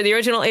 The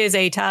original is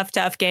a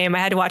tough game. I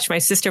had to watch my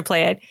sister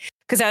play it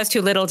because I was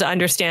too little to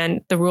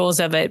understand the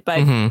rules of it.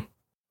 But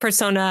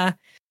Persona,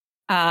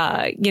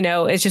 you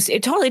know, it's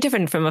totally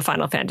different from a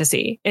Final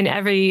Fantasy in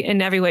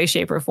every way,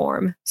 shape, or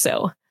form.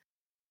 So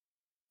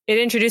it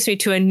introduced me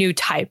to a new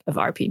type of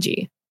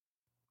RPG.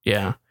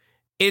 Yeah,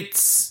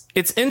 it's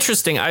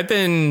interesting. By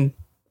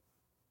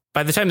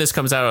the time this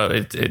comes out,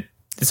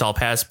 it's all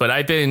past, but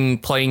I've been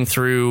playing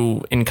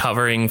through and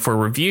covering for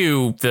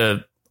review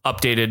the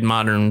updated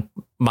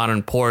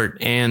modern port,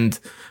 and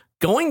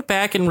going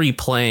back and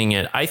replaying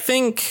it, I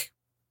think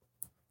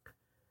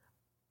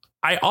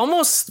I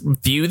almost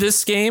view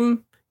this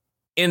game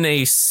in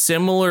a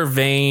similar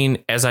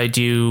vein as I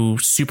do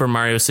Super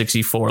Mario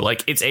 64.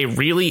 Like, it's a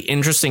really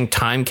interesting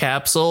time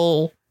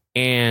capsule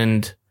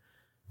and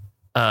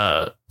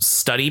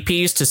study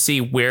piece to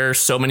see where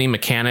so many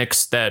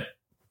mechanics that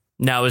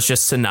now is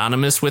just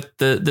synonymous with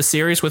the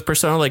series, with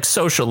Persona, like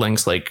social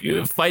links, like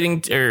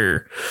fighting,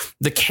 or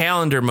the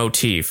calendar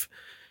motif,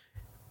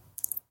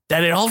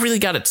 that it all really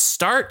got its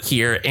start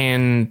here.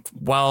 And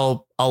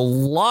while a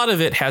lot of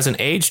it hasn't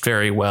aged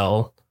very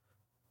well,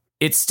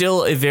 it's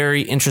still a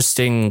very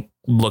interesting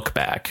look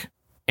back.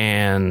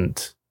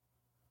 And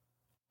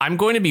I'm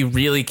going to be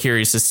really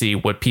curious to see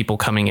what people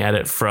coming at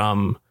it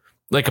from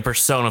like a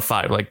Persona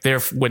 5, like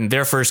when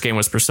their first game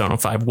was Persona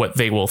 5, what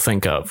they will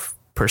think of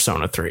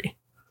Persona 3.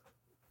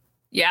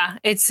 Yeah,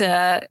 it's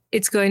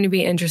going to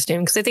be interesting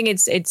because I think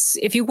it's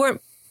if you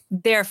weren't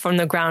there from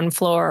the ground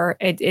floor,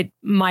 it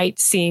might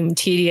seem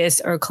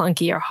tedious or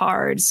clunky or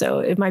hard. So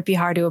it might be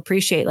hard to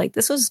appreciate. Like,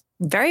 this was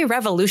very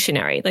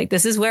revolutionary. Like,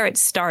 this is where it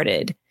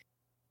started.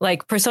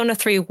 Like, Persona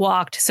 3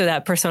 walked so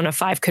that Persona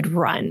 5 could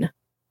run.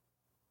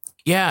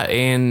 Yeah,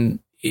 and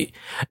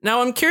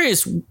now I'm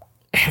curious,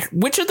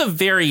 which of the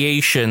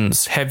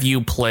variations have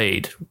you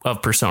played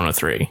of Persona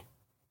 3?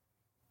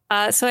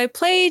 So I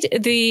played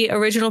the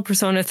original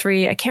Persona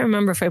 3. I can't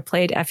remember if I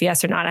played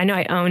FES or not. I know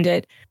I owned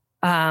it.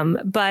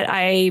 But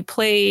I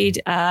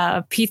played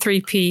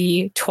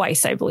P3P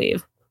twice, I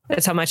believe.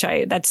 That's how much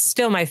that's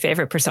still my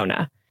favorite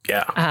Persona.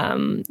 Yeah.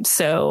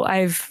 So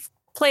I've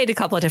played a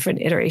couple of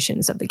different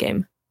iterations of the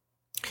game.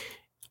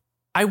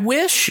 I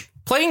wish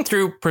playing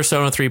through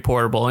Persona 3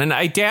 Portable, and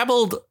I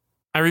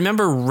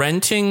remember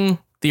renting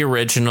the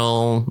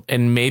original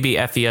and maybe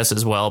FES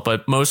as well,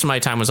 but most of my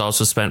time was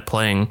also spent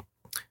playing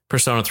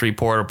Persona 3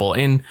 Portable.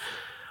 And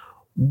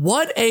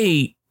what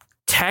a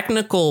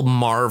technical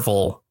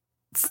marvel.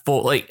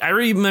 I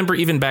remember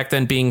even back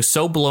then being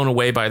so blown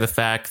away by the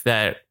fact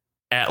that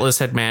Atlus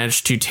had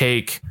managed to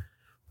take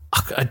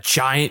a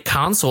giant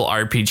console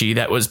RPG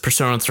that was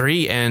Persona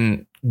 3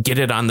 and get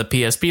it on the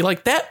PSP.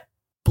 Like, that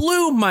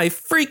blew my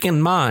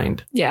freaking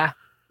mind. Yeah.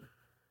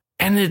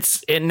 And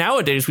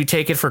nowadays we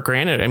take it for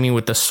granted. I mean,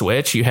 with the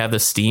Switch, you have the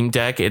Steam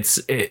Deck.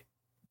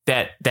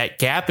 That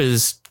gap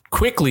is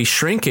quickly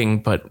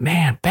shrinking. But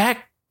man,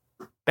 back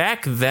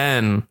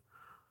then,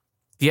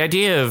 the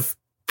idea of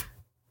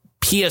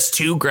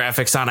PS2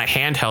 graphics on a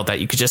handheld that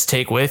you could just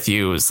take with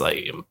you was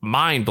like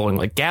mind blowing,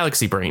 like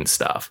Galaxy Brain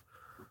stuff.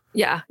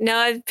 Yeah.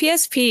 No,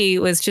 PSP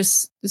was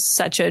just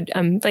such a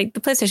like the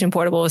PlayStation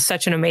Portable was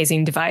such an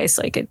amazing device.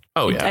 Like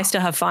I still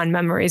have fond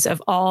memories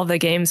of all the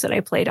games that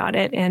I played on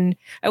it, and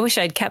I wish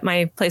I'd kept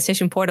my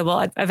PlayStation Portable.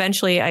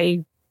 Eventually,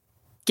 I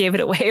gave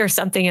it away or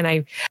something, and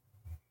I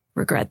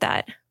regret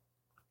that.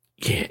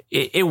 Yeah,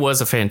 it was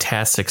a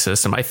fantastic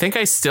system. I think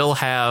I still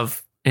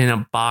have in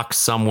a box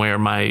somewhere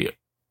my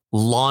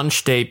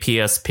launch day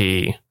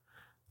PSP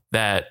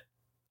that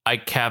I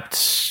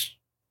kept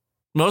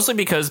mostly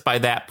because by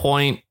that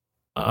point,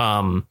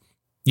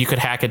 you could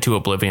hack it to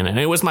oblivion, and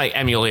it was my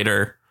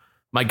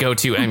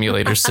go-to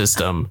emulator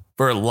system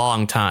for a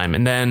long time.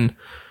 And then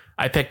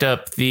I picked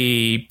up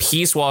the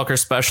Peace Walker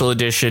Special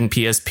Edition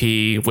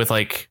PSP with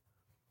it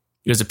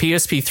was a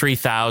PSP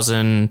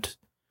 3000,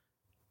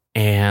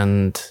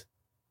 and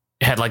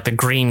it had like the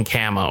green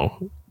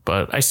camo,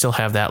 but I still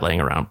have that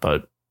laying around.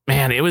 But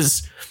man, it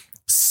was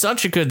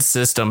such a good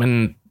system,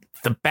 and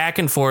the back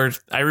and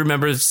forth. I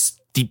remember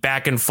the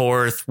back and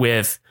forth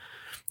with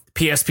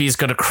PSP is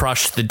going to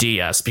crush the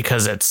DS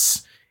because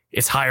it's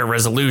higher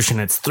resolution.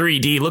 It's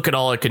 3D. Look at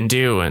all it can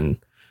do. And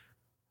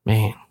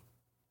man.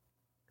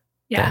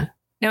 Yeah.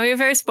 No, we were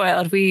very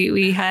spoiled.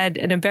 We had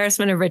an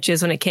embarrassment of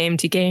riches when it came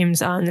to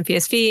games on the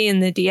PSP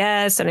and the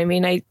DS. And I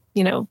mean, I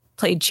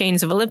played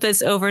Chains of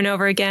Olympus over and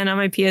over again on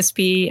my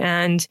PSP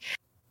and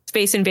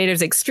Space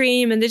Invaders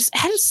Extreme. And they just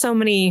had so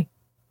many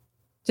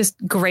just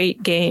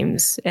great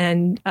games.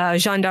 And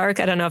Jeanne d'Arc,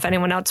 I don't know if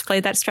anyone else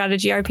played that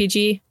strategy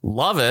RPG.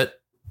 Love it.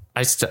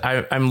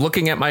 I'm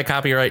looking at my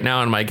copy right now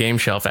on my game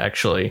shelf,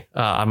 actually,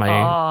 on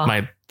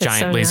my giant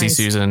so Lazy nice.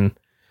 Susan.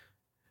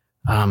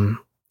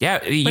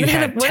 Yeah, you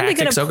had when are they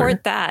going to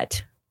port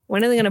that?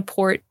 When are they going to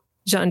port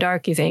Jeanne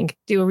d'Arc, you think?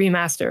 Do a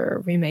remaster or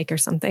remake or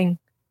something?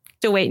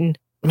 Still waiting.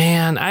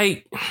 Man,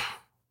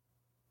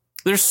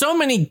 there's so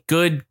many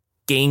good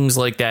games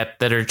like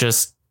that are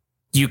just,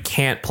 you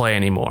can't play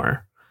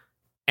anymore.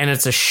 And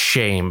it's a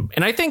shame.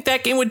 And I think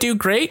that game would do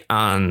great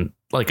on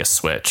like a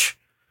Switch.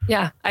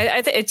 Yeah,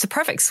 I think it's a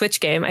perfect Switch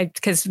game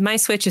because my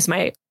Switch is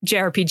my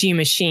JRPG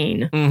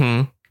machine.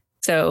 Mm-hmm.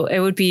 So it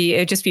would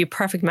just be a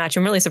perfect match.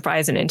 I'm really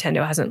surprised that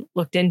Nintendo hasn't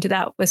looked into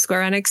that with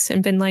Square Enix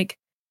and been like,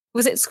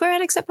 was it Square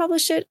Enix that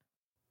published it?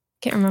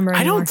 Can't remember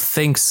anymore. I don't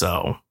think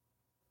so.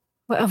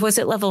 Was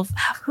it level?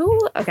 Who?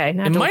 Okay, it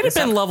might have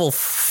been level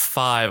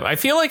 5. I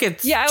feel like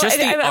it's just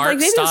the art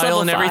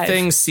style and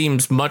everything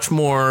seems much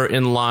more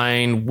in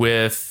line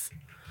with,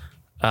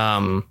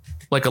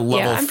 like a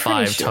level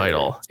 5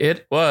 title.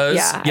 It was,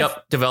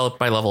 developed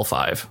by Level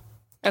 5.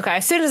 Okay,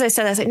 as soon as I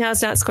said that, I was like, no,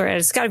 it's not Square Enix.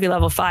 It's got to be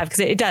Level 5 because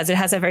it does. It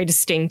has a very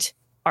distinct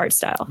art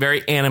style.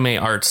 Very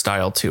anime art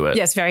style to it.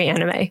 Yes, very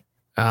anime.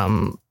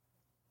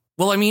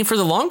 Well, I mean, for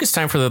the longest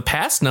time, for the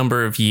past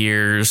number of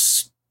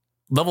years,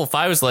 Level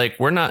 5 was like,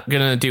 we're not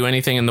going to do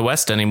anything in the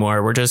West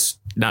anymore. We're just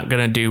not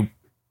going to do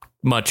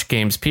much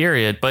games,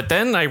 period. But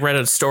then I read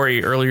a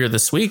story earlier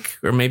this week,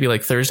 or maybe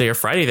like Thursday or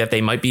Friday, that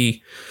they might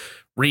be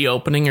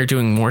reopening or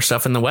doing more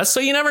stuff in the West. So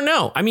you never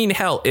know. I mean,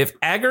 hell, if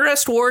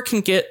Agarest War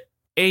can get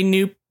a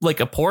new, like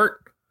a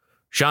port,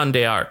 Jeanne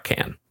d'Arc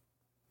can.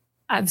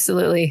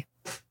 Absolutely.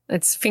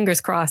 It's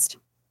fingers crossed.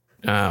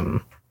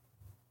 And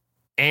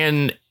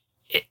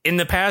in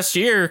the past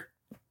year,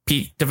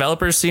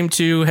 developers seem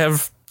to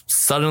have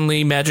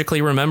suddenly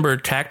magically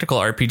remembered tactical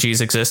RPGs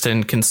exist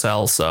and can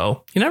sell.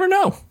 So you never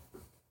know.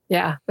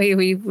 Yeah.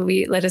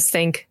 We let us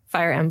thank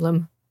Fire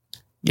Emblem.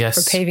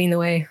 Yes. For paving the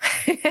way,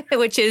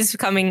 which is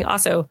coming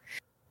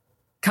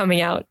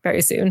out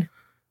very soon.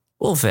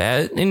 Well,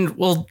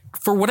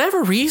 for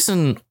whatever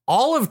reason,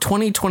 all of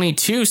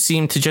 2022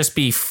 seemed to just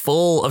be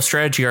full of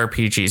strategy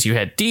RPGs. You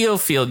had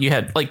DioField, you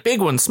had like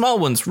big ones, small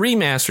ones,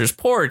 remasters,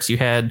 ports. You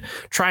had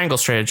Triangle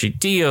Strategy,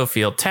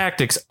 DioField,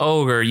 Tactics,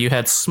 Ogre. You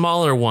had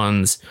smaller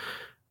ones.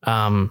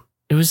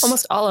 It was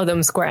almost all of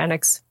them Square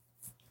Enix.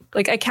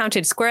 Like I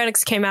counted, Square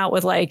Enix came out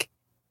with like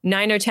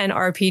 9 or 10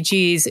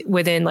 RPGs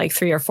within like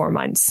 3 or 4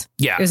 months.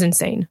 Yeah. It was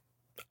insane.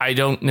 I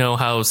don't know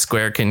how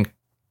Square can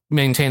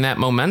maintain that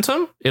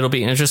momentum. It'll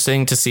be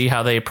interesting to see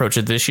how they approach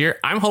it this year.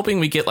 I'm hoping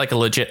we get like a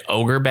legit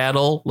ogre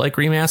battle like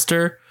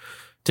remaster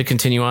to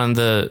continue on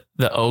the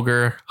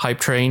ogre hype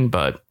train.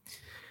 But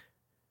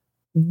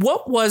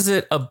what was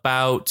it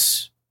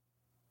about?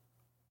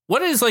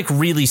 What is like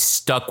really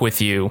stuck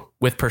with you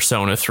with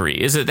Persona 3?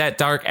 Is it that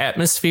dark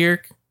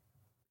atmosphere,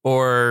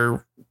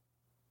 or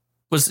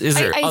is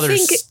there other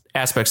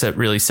aspects that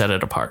really set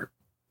it apart?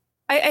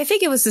 I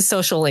think it was the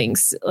social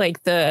links,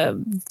 like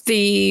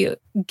the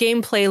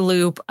gameplay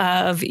loop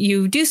of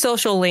you do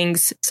social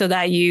links so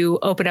that you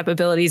open up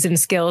abilities and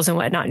skills and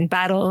whatnot in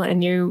battle,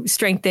 and you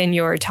strengthen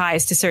your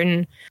ties to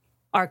certain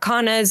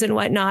arcanas and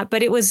whatnot.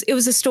 But it was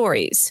the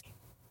stories.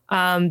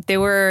 They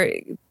were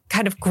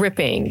kind of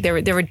gripping. They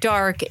were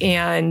dark,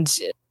 and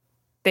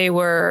they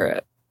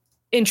were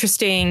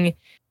interesting,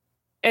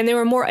 and they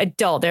were more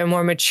adult. They were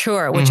more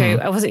mature, which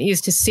I wasn't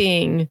used to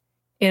seeing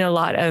in a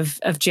lot of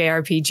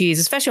JRPGs,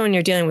 especially when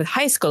you're dealing with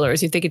high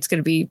schoolers. You think it's going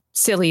to be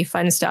silly,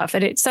 fun stuff,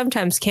 and it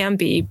sometimes can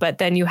be, but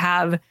then you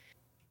have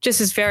just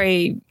this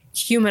very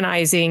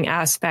humanizing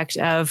aspect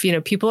of,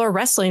 people are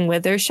wrestling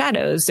with their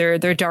shadows, their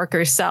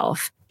darker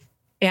self.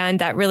 And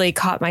that really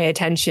caught my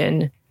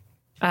attention.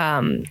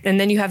 And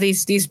then you have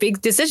these big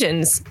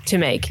decisions to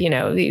make,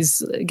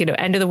 these,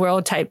 end of the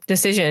world type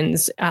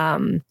decisions,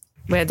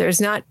 where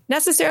there's not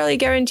necessarily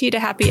guaranteed a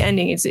happy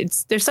ending.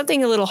 There's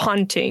something a little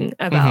haunting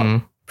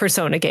about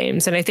Persona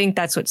games. And I think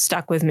that's what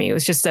stuck with me. It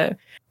was just the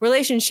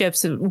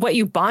relationships, what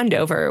you bond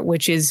over,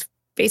 which is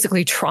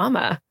basically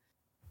trauma.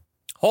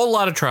 Whole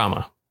lot of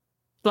trauma.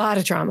 Lot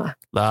of trauma.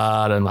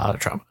 Lot of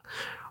trauma.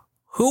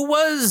 Who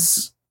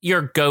was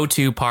your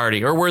go-to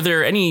party, or were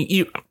there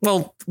any?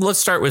 Well, let's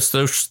start with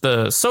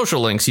the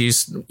social links.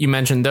 You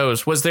mentioned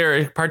those. Was there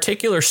a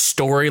particular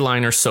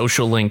storyline or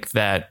social link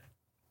that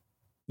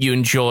you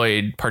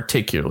enjoyed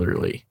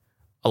particularly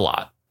a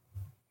lot?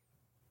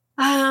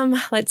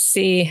 Let's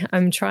see.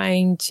 I'm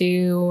trying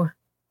to.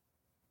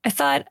 I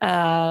thought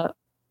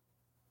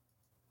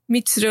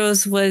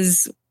Mitsuro's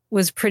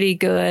was pretty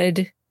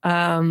good.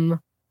 I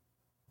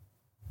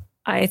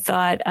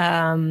thought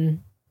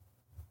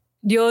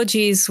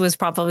Ryoji's was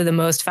probably the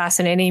most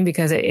fascinating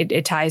because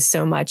it ties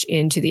so much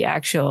into the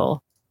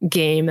actual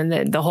game and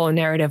the whole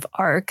narrative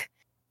arc.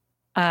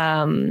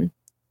 But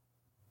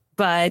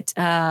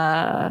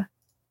I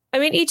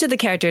mean, each of the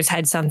characters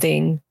had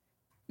something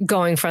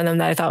going from them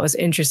that I thought was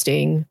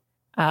interesting,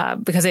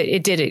 because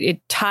it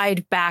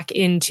tied back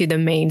into the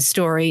main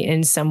story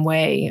in some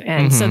way.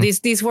 And so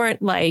these weren't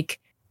like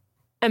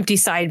empty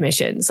side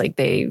missions. Like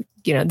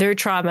their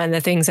trauma and the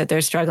things that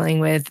they're struggling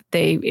with,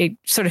 it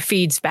sort of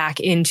feeds back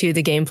into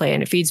the gameplay,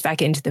 and it feeds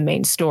back into the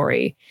main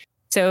story.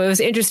 So it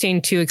was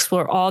interesting to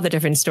explore all the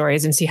different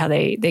stories and see how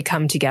they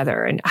come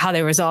together and how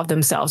they resolve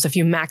themselves if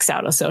you max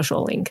out a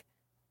social link.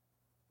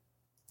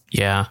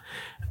 Yeah,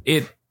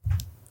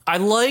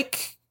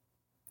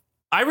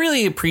 I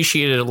really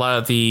appreciated a lot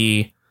of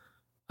the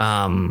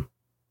kind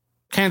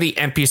of the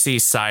NPC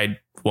side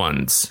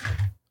ones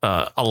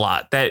a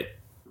lot. That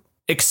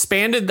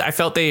expanded. I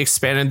felt they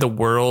expanded the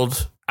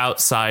world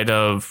outside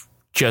of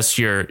just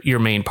your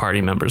main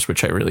party members,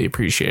 which I really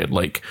appreciated.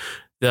 Like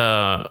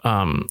the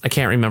I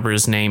can't remember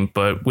his name,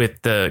 but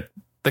with the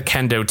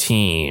kendo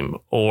team,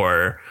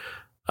 or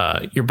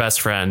your best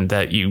friend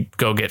that you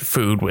go get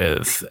food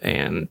with,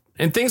 and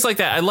things like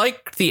that. I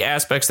like the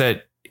aspects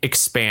that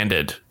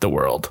expanded the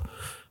world.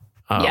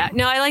 I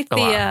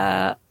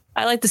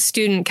like the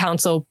student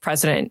council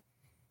president.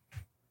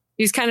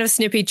 He's kind of a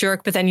snippy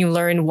jerk, but then you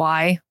learn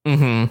why.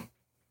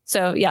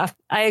 So yeah,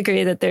 I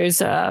agree that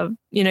there's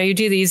you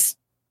do these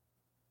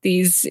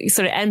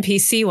sort of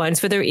NPC ones,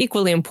 but they're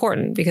equally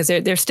important because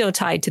they're still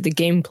tied to the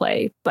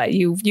gameplay. But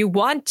you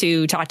want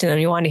to talk to them,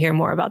 you want to hear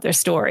more about their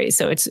story.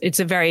 So it's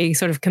a very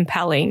sort of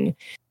compelling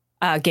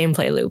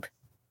gameplay loop.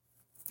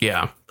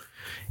 Yeah,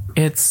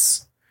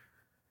 it's.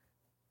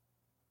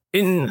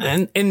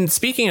 In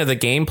speaking of the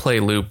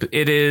gameplay loop,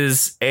 it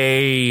is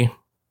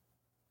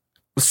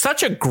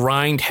such a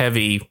grind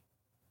heavy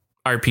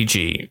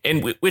RPG,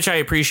 and which I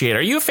appreciate.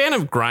 Are you a fan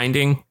of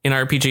grinding in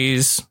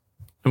RPGs?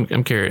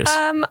 I'm curious.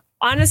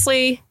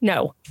 Honestly,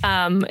 no.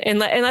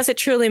 Unless it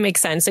truly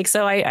makes sense. Like,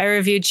 so I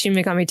reviewed Shin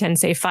Megami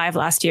Tensei 5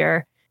 last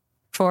year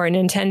for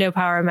Nintendo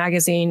Power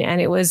Magazine, and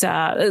it was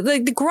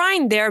like the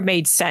grind there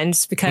made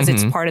sense because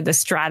it's part of the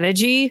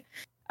strategy.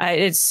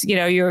 It's,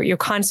 you're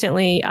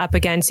constantly up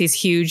against these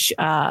huge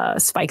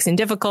spikes in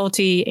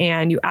difficulty,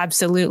 and you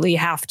absolutely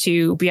have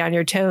to be on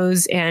your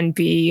toes and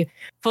be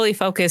fully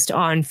focused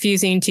on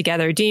fusing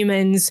together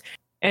demons.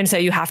 And so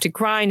you have to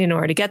grind in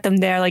order to get them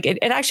there. Like it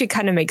actually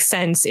kind of makes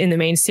sense in the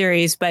main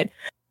series, but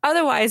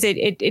otherwise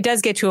it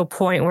does get to a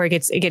point where it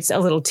gets a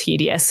little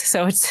tedious.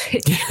 So I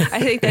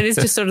think that is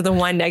just sort of the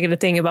one negative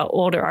thing about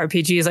older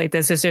RPGs like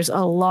this is there's a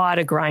lot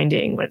of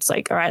grinding, but it's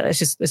like, all right,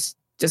 let's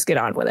just get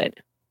on with it.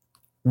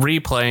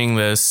 Replaying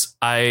this,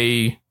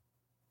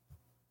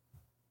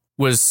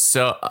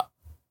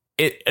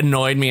 it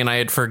annoyed me, and I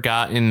had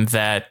forgotten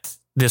that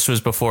this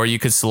was before you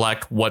could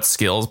select what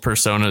skills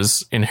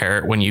personas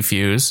inherit when you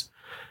fuse,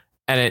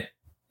 and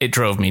it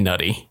drove me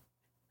nutty.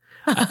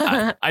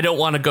 I don't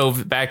want to go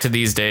back to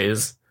these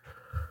days.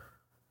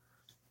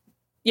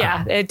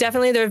 Yeah,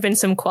 definitely there have been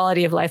some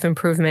quality of life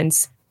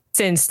improvements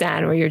since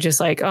then where you're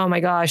just like, oh my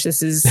gosh,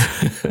 this is,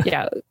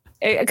 yeah.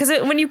 Because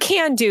when you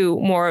can do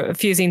more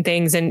fusing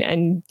things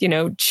and, you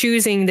know,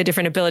 choosing the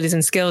different abilities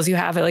and skills you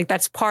have, like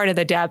that's part of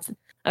the depth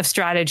of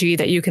strategy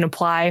that you can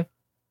apply.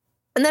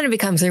 And then it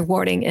becomes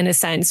rewarding in a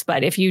sense.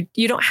 But if you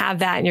don't have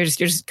that and you're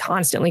just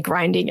constantly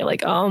grinding, you're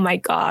like, oh my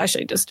gosh,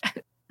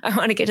 I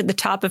want to get to the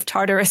top of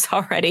Tartarus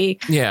already.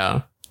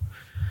 Yeah.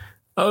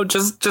 Oh,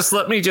 just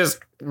let me just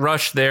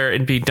rush there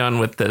and be done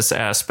with this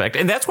aspect.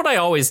 And that's what I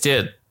always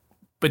did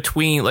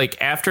between,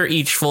 like, after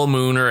each full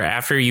moon or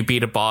after you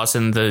beat a boss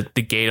and the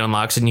gate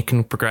unlocks and you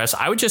can progress.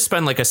 I would just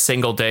spend like a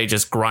single day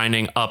just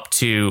grinding up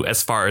to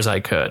as far as I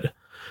could.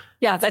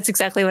 Yeah, that's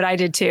exactly what I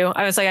did too.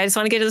 I was like, I just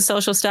want to get to the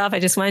social stuff. I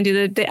just want to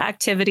do the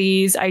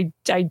activities. I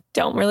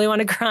don't really want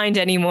to grind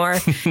anymore.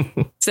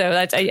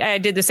 So I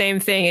did the same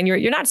thing. And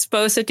you're not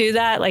supposed to do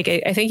that. Like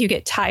I think you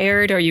get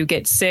tired or you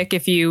get sick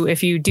if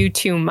you do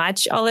too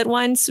much all at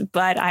once.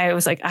 But I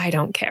was like, I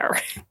don't care.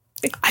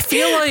 I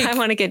feel like I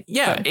want to get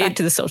back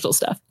to the social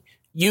stuff.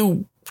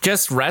 You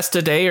just rest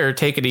a day or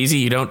take it easy.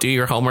 You don't do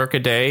your homework a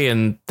day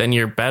and then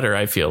you're better.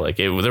 I feel like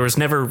there was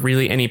never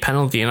really any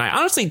penalty. And I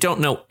honestly don't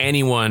know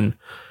anyone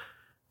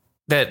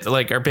that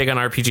like are big on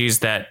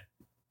RPGs that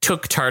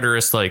took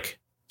Tartarus like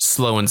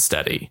slow and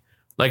steady.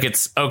 Like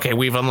it's okay.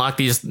 We've unlocked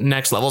these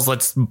next levels.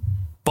 Let's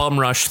bum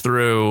rush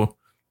through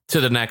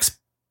to the next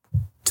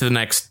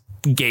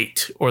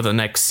gate or the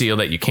next seal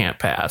that you can't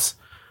pass.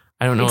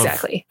 I don't know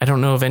exactly. I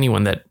don't know of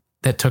anyone that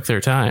took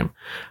their time.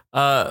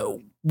 What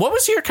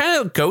was your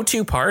kind of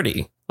go-to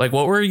party? Like,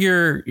 what were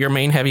your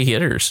main heavy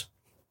hitters?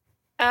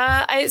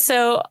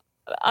 So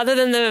other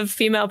than the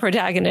female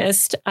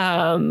protagonist,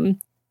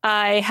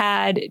 I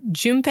had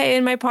Junpei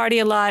in my party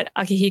a lot,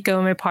 Akihiko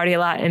in my party a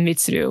lot, and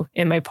Mitsuru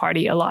in my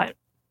party a lot.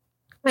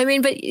 I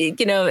mean, but,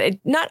 you know,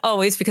 not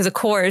always, because, of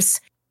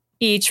course,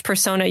 each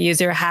Persona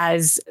user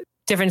has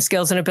different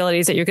skills and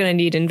abilities that you're going to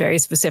need in very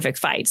specific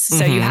fights.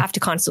 So you have to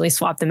constantly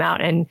swap them out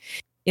and,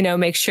 you know,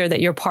 make sure that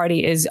your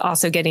party is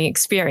also getting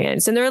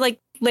experience. And there are like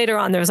later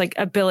on, there was like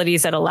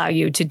abilities that allow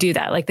you to do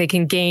that. Like they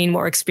can gain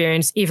more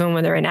experience even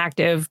when they're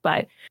inactive.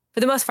 But for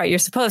the most part, you're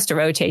supposed to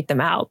rotate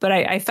them out. But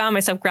I found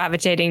myself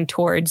gravitating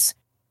towards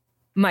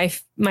my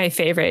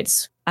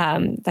favorites.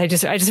 I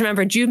just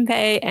remember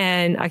Junpei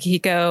and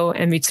Akihiko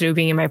and Mitsuru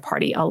being in my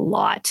party a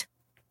lot.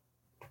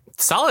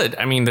 Solid.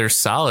 I mean, they're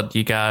solid.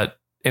 You got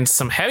and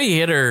some heavy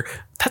hitter.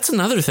 That's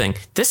another thing.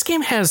 This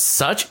game has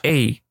such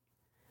a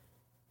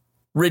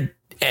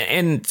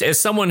and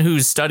as someone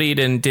who's studied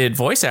and did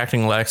voice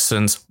acting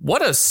lessons,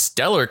 what a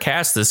stellar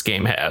cast this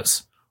game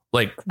has.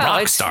 Like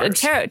rock stars.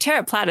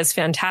 Tara Platt is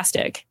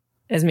fantastic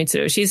as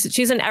Mitsuru.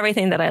 She's in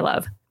everything that I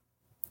love.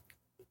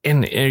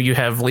 And you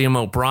have Liam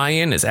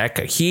O'Brien as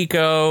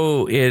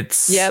Akihiko.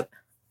 It's yeah,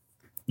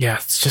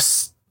 it's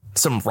just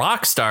some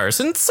rock stars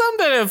and some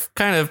that have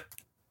kind of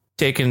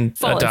taken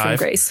a dive,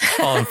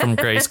 fallen from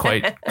grace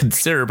quite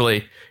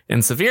considerably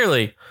and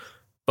severely,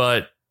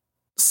 but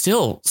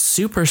still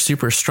super,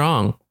 super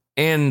strong.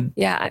 And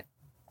yeah,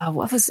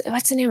 what's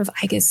the name of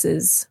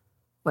Aigus's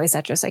voice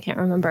actress? I can't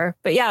remember,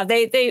 but yeah,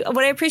 they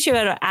what I appreciate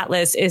about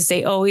Atlus is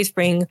they always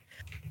bring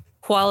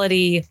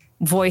quality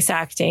voice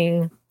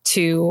acting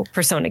to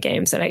Persona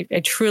games, and I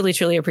truly,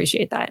 truly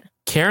appreciate that.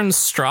 Karen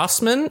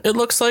Strassman, it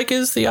looks like,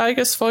 is the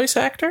Aigus voice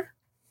actor.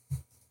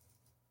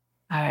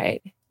 All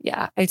right,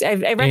 yeah,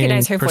 I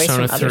recognize her voice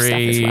from other stuff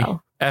as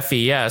well.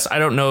 FES. I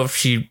don't know if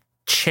she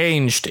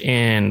changed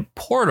in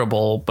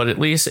Portable, but at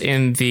least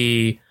in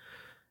the,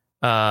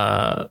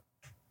 I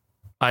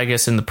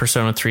guess in the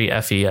Persona 3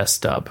 FES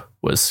dub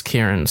was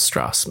Karen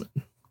Strassman.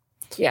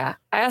 Yeah,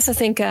 I also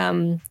think,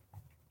 oh,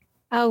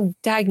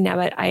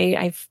 dagnabbit,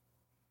 I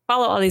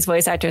follow all these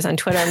voice actors on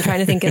Twitter. I'm trying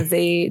to think of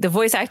the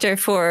voice actor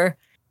for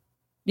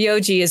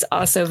Ryoji is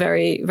also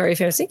very, very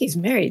famous. I think he's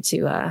married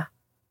to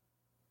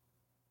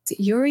is it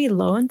Yuri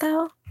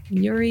Lowenthal?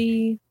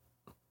 Yuri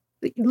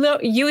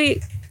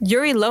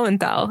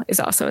Lowenthal is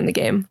also in the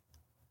game.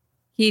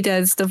 He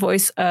does the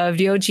voice of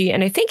Ryoji,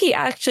 and I think he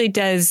actually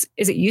does.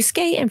 Is it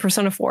Yusuke in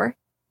Persona 4?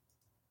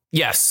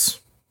 Yes.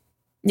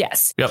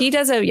 Yes. Yep. He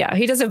does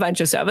a bunch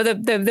of stuff.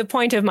 But the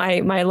point of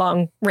my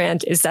long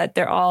rant is that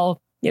they're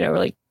all, you know,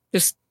 really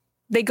just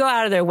they go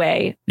out of their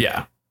way.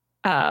 Yeah.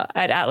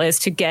 At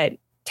Atlus to get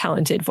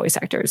talented voice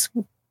actors.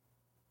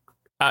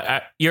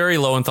 Yuri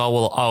Lowenthal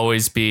will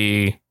always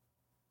be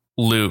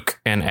Luke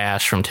and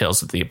Ash from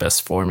Tales of the Abyss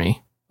for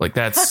me. Like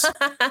that's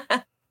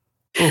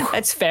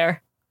that's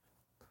fair.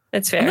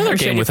 That's fair. Another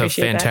game with a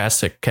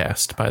fantastic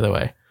cast, by the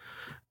way.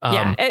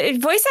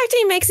 Voice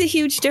acting makes a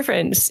huge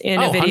difference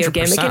in a video 100%.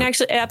 Game. It can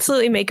actually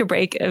absolutely make or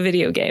break a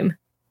video game.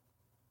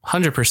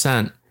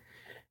 100%.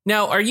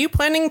 Now, are you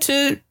planning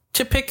to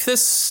pick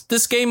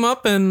this game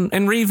up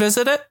and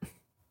revisit it?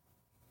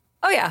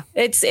 Oh yeah,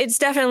 it's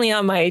definitely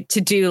on my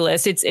to-do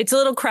list. It's a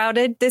little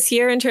crowded this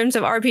year in terms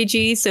of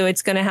RPG, so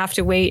it's going to have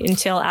to wait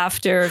until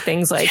after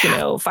things like,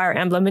 Fire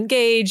Emblem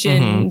Engage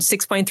and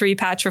 6.3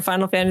 patch for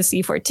Final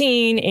Fantasy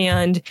 14,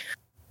 and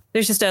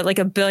there's just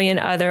a billion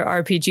other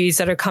RPGs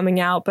that are coming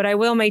out, but I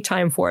will make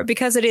time for it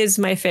because it is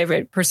my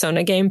favorite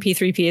Persona game.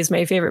 P3P is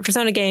my favorite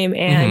Persona game,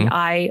 and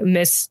I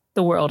miss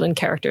the world and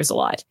characters a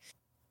lot.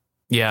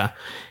 Yeah.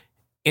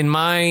 In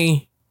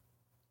my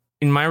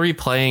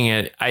replaying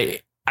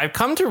it, I've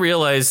come to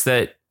realize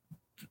that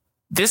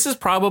this is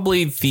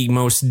probably the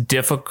most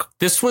difficult.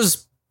 This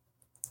was,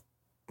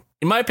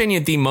 in my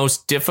opinion, the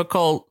most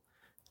difficult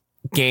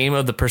game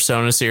of the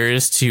Persona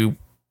series to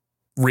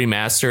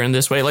remaster in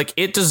this way. Like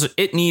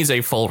it needs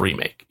a full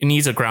remake. It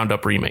needs a ground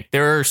up remake.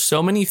 There are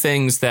so many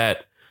things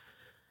that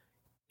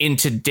in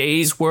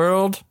today's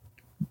world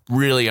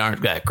really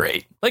aren't that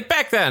great. Like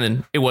back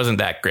then, it wasn't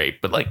that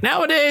great, but like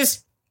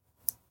nowadays,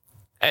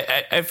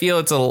 I feel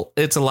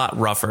it's a lot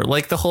rougher.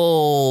 Like the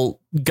whole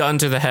gun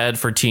to the head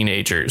for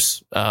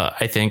teenagers,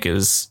 I think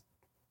is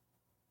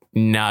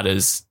not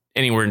as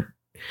anywhere.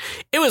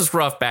 It was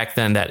rough back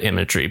then, that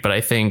imagery, but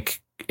I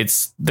think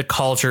it's the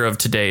culture of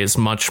today is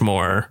much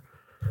more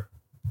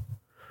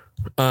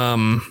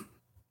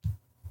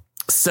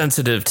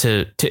sensitive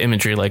to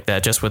imagery like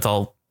that, just with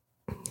all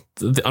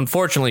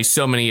unfortunately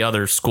so many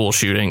other school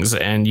shootings.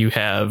 And you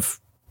have,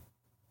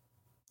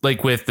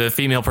 like with the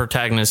female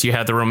protagonist, you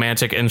have the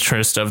romantic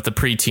interest of the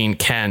preteen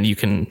Ken. You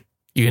can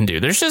do.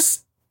 There's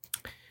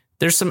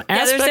some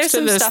aspects there's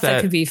some to this stuff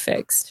that could be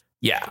fixed.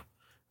 Yeah.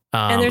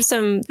 And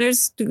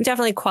there's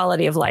definitely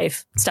quality of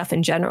life stuff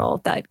in general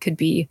that could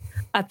be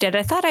updated.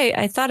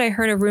 I thought I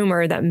heard a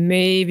rumor that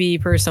maybe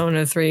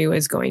Persona 3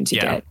 was going to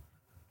get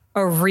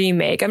a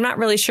remake. I'm not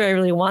really sure I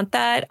really want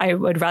that. I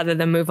would rather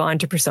them move on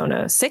to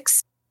Persona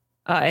 6.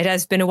 It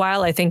has been a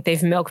while. I think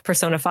they've milked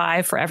Persona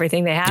 5 for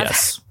everything they have.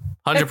 Yes.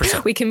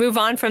 100%. We can move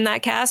on from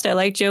that cast. I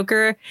like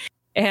Joker,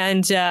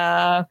 and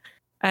I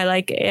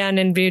like Anne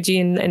and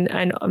Ryuji,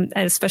 and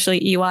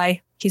especially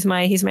EY. He's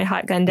my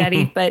hot gun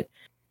daddy. But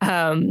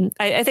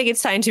I think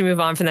it's time to move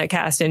on from that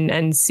cast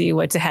and see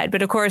what's ahead.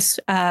 But of course,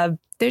 they're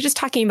just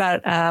talking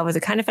about was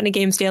it Kind of Funny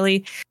Games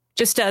Daily?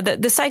 Just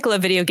the cycle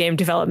of video game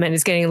development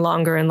is getting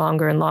longer and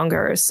longer and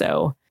longer.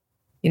 So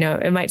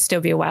it might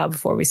still be a while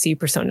before we see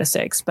Persona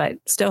 6, but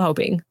still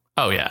hoping.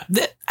 Oh yeah,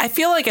 I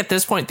feel like at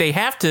this point they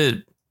have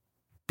to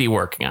be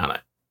working on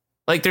it.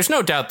 Like there's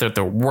no doubt that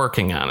they're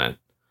working on it,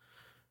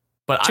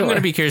 but sure. I'm going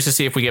to be curious to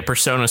see if we get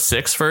Persona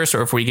 6 first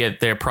or if we get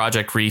their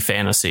Project Re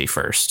Fantasy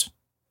first.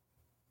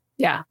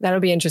 Yeah,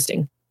 that'll be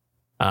interesting.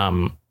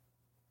 I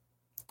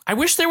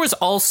wish there was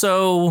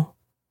also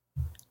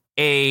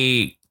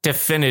a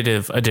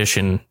definitive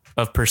edition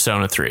of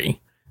Persona 3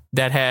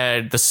 that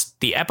had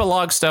the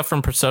epilogue stuff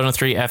from Persona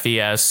 3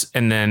 FES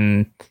and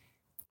then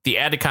the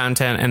added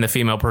content and the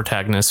female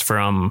protagonist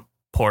from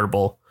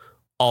Portable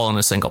all in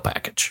a single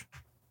package.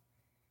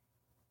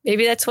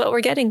 Maybe that's what we're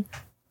getting.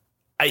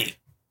 I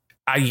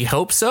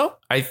hope so.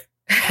 I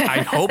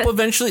hope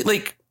eventually.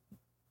 Like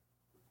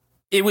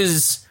it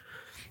was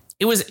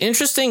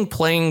interesting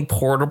playing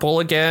Portable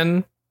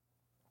again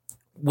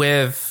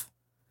with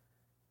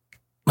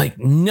like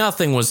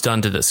nothing was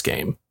done to this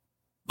game.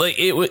 Like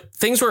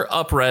things were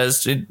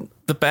up-resed.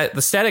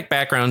 The static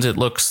backgrounds, it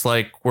looks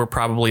like were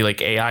probably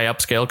like AI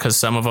upscale because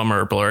some of them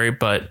are blurry,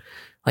 but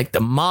like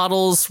the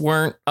models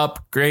weren't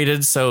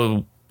upgraded,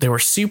 so they were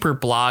super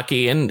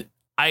blocky. And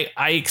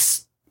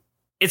it's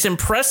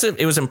impressive.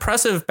 It was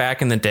impressive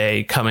back in the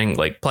day playing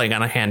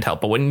on a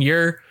handheld, but when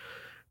you're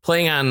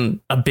playing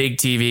on a big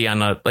TV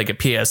on a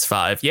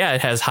PS5, yeah,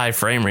 it has high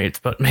frame rates,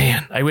 but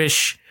man, I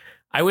wish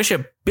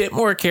a bit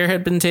more care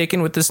had been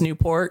taken with this new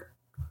port.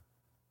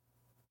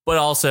 But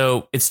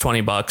also it's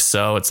 $20,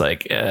 so it's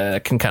like I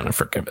can kind of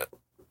forgive it.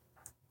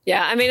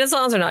 Yeah, I mean, as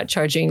long as they're not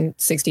charging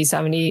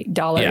 $60,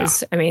 $70, yeah.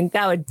 I mean,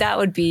 that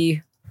would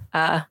be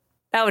that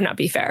would not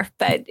be fair.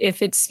 But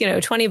if it's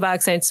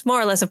 $20 and it's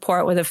more or less a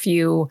port with a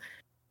few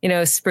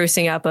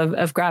sprucing up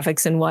of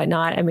graphics and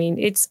whatnot, I mean,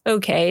 it's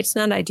okay. It's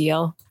not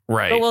ideal,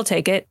 right? But we'll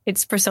take it.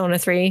 It's Persona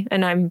 3,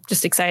 and I'm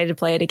just excited to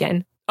play it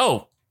again.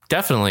 Oh,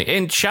 definitely!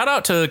 And shout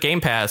out to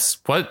Game Pass.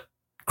 What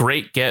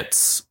great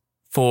gets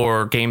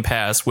for Game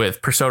Pass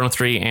with Persona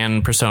 3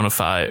 and Persona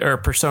 5, or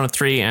Persona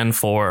 3 and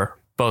 4.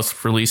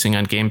 Both releasing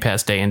on Game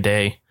Pass day and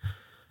day.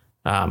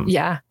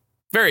 Yeah.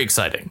 Very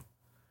exciting.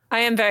 I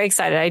am very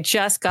excited. I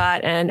just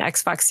got an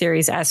Xbox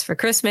Series S for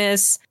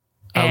Christmas.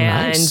 Oh,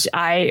 and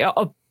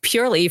nice.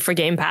 Purely for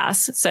Game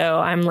Pass. So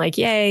I'm like,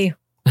 yay.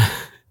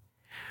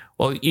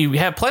 Well, you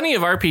have plenty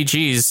of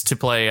RPGs to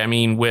play. I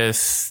mean,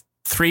 with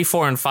 3,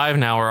 4, and 5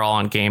 now are all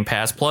on Game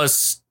Pass.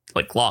 Plus,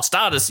 like Lost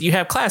Odyssey. You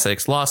have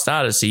classics. Lost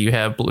Odyssey. You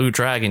have Blue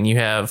Dragon. You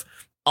have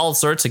all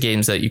sorts of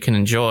games that you can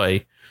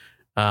enjoy.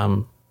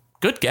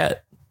 Good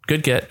get.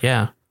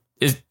 Yeah.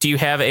 Do you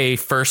have a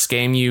first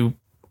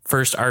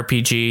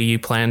RPG you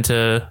plan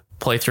to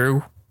play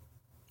through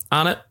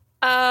on it?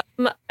 I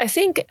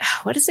think,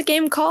 what is the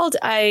game called?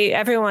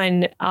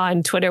 Everyone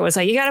on Twitter was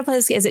like, you got to play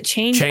this. Is it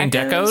Chained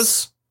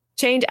Echoes?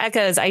 Chained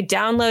Echoes. I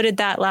downloaded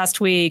that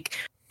last week,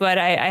 but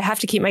I have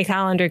to keep my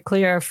calendar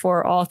clear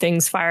for all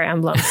things Fire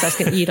Emblem. So that's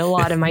going to eat a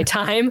lot of my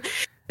time.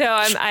 So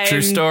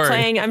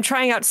I'm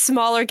trying out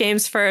smaller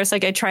games first.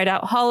 Like I tried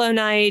out Hollow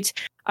Knight.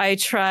 I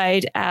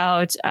tried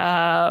out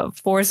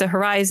Forza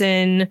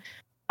Horizon.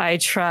 I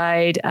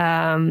tried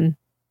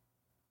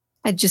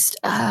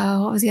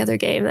what was the other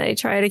game that I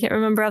tried? I can't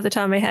remember off the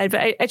top of my head,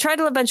 but I tried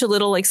a bunch of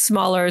little like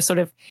smaller sort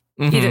of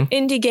either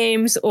indie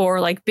games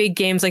or like big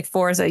games like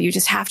Forza. You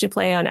just have to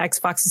play on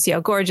Xbox to see how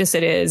gorgeous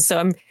it is. So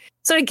I'm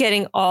sort of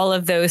getting all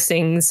of those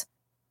things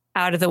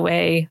out of the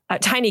way.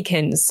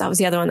 Tinykins, that was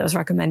the other one that was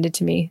recommended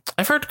to me.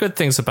 I've heard good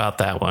things about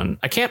that one.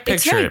 I can't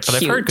picture it, but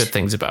I've heard good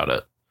things about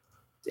it.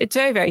 It's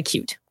very, very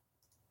cute.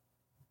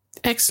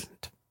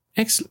 Excellent.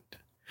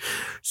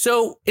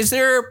 So is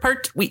there a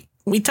part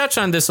we touched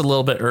on this a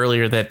little bit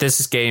earlier that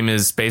this game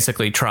is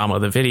basically Trauma,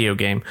 the video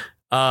game.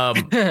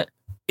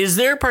 Is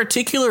there a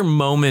particular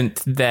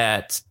moment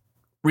that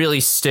really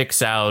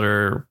sticks out,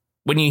 or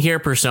when you hear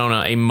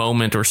Persona, a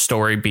moment or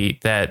story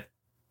beat that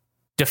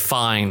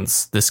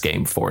defines this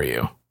game for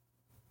you?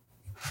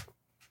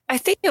 I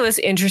think it was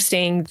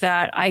interesting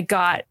that I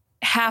got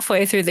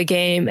halfway through the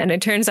game and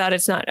it turns out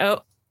it's not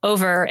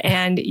over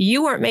and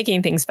you weren't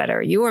making things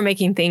better. You were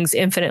making things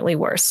infinitely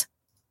worse.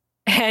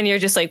 And you're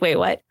just like, wait,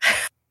 what?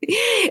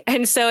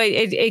 And so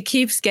it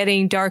keeps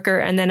getting darker.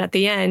 And then at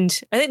the end,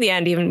 I think the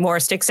end even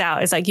more sticks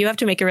out. It's like you have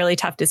to make a really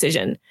tough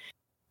decision.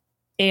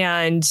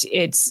 And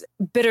it's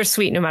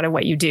bittersweet no matter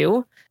what you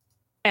do.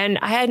 And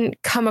I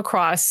hadn't come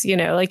across,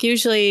 like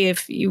usually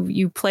if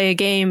you play a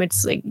game,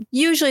 it's like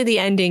usually the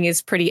ending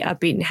is pretty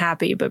upbeat and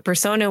happy. But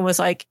Persona was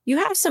like, you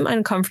have some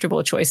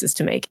uncomfortable choices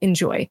to make.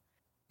 Enjoy.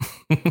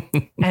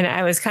 And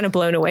I was kind of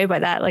blown away by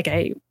that. Like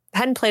I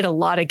hadn't played a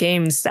lot of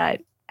games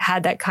that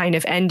had that kind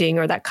of ending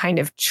or that kind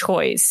of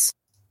choice.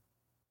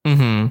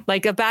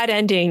 Like a bad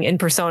ending in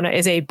Persona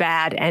is a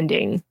bad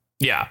ending.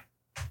 Yeah.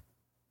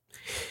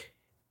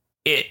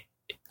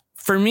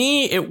 For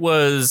me, it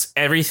was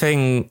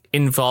everything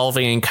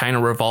involving and kind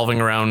of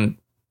revolving around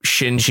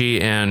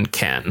Shinji and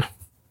Ken.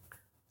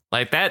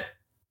 Like that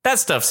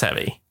stuff's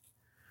heavy.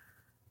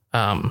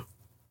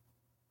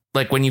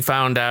 Like when you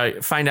find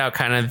out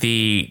kind of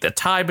the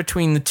tie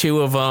between the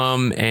two of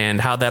them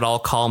and how that all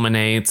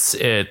culminates,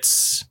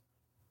 it's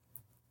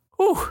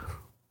whew.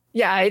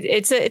 Yeah,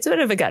 it's a bit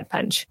of a gut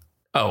punch.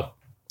 Oh,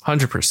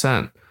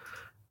 100%.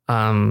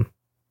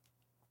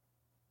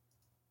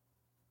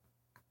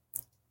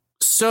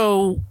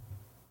 So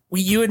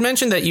you had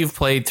mentioned that you've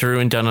played through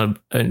and done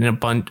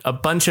a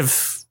bunch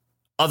of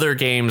other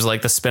games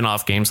like the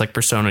spin-off games like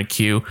Persona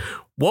Q.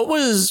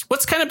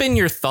 What's kind of been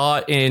your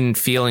thought and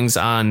feelings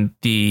on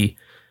the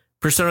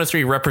Persona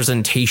 3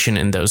 representation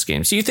in those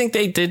games? Do you think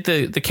they did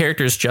the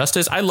characters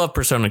justice? I love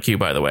Persona Q,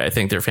 by the way. I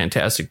think they're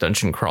fantastic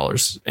dungeon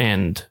crawlers,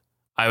 and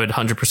I would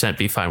 100%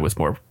 be fine with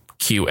more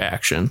Q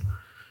action.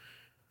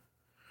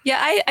 Yeah,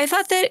 I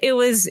thought that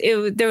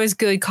there was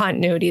good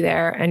continuity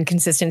there and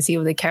consistency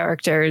with the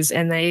characters,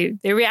 and they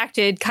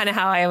reacted kind of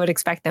how I would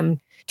expect them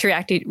to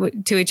react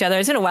to each other.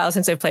 It's been a while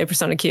since I've played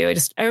Persona Q.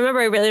 I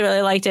remember I really,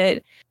 really liked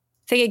it.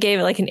 I think I gave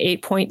it like an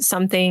 8 point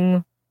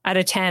something out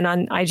of 10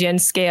 on IGN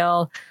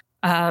scale.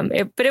 But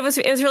it was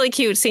really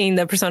cute seeing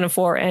the Persona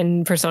 4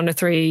 and Persona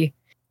 3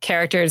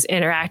 characters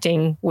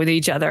interacting with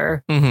each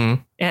other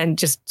and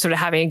just sort of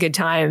having a good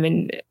time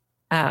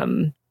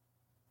and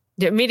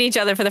meet each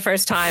other for the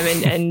first time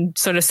and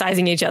sort of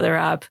sizing each other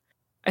up.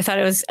 I thought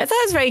it was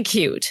very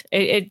cute.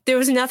 There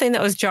was nothing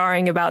that was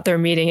jarring about their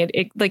meeting.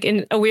 It like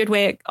in a weird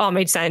way, it all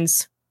made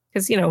sense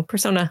because,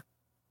 Persona.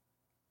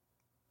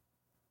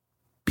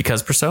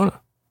 Because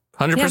Persona.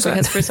 100%. Yeah,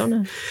 because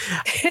Persona.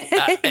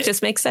 It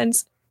just makes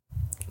sense.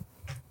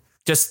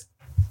 Just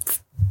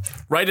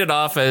write it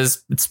off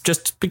as it's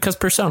just because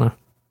Persona.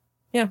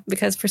 Yeah,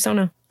 because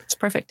Persona. It's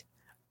perfect.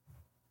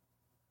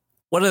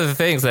 One of the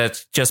things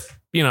that's just,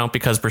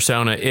 because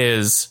Persona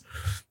is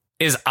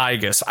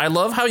Aigis. I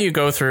love how you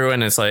go through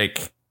and it's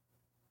like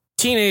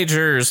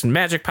teenagers and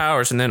magic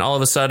powers, and then all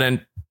of a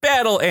sudden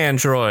battle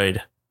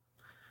android.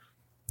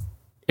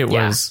 It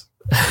was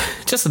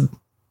just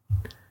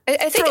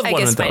I think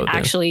Aigis might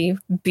actually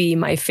be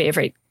my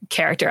favorite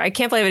character. I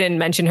can't believe I didn't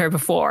mention her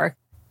before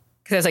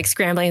because I was like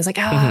scrambling. It's like,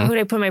 who would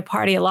I put in my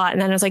party a lot?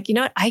 And then I was like, you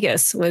know what?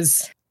 Aigis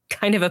was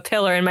kind of a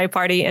pillar in my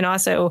party. And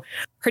also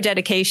her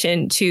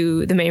dedication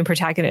to the main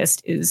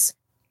protagonist is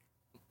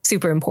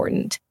super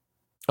important.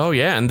 Oh,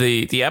 yeah. And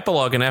the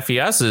epilogue in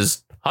FES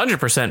is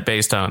 100%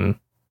 based on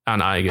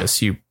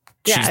Aigis.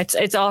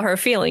 It's all her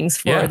feelings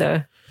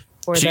for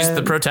she's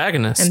the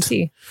protagonist.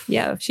 MC.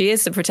 Yeah, she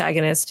is the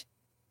protagonist.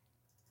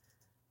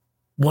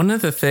 One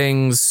of the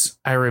things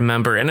I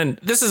remember, and then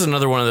this is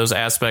another one of those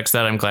aspects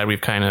that I'm glad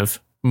we've kind of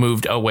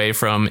moved away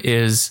from,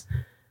 is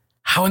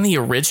how in the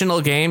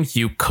original game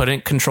you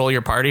couldn't control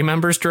your party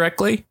members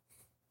directly.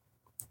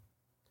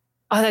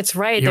 Oh, that's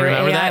right. You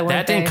remember AI,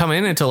 that didn't come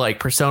in until like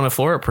Persona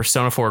 4 or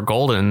Persona 4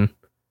 Golden.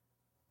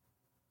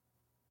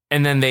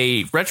 And then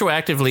they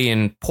retroactively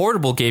in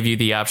Portable gave you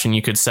the option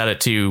you could set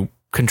it to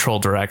control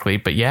directly.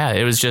 But yeah,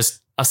 it was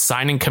just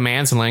assigning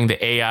commands and letting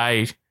the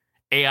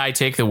AI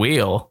take the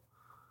wheel.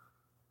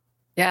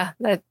 Yeah,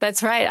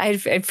 that's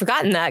right. I'd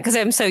forgotten that because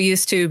I'm so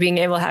used to being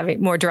able to have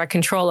more direct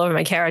control over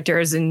my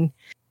characters and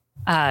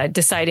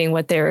deciding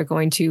what they were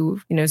going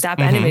to, zap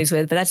enemies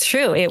with. But that's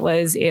true. It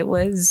was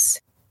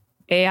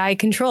AI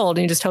controlled,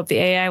 and you just hope the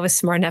AI was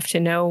smart enough to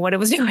know what it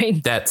was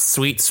doing. That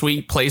sweet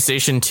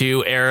PlayStation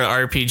 2 era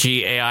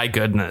RPG AI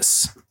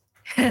goodness.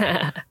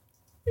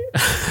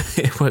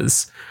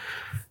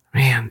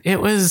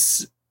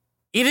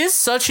 It is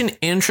such an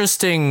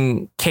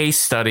interesting case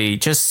study,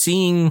 just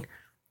seeing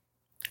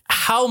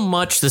how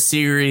much the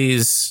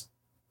series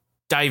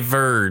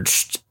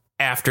diverged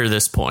after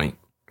this point.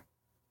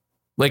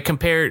 Like,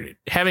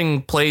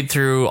 having played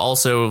through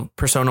also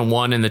Persona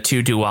 1 and the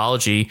 2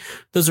 duology,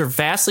 those are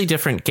vastly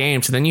different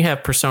games. And then you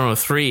have Persona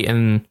 3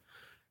 and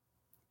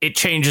it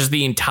changes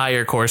the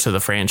entire course of the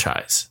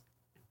franchise.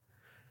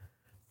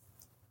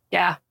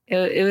 Yeah,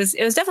 it was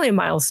definitely a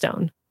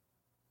milestone.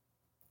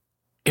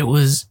 It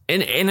was,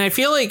 and I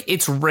feel like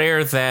it's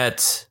rare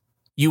that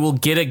you will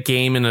get a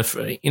game in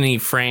a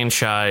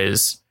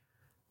franchise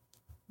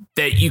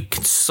that you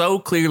can so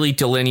clearly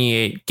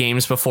delineate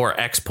games before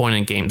X point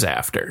and games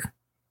after.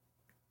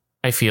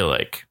 I feel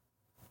like,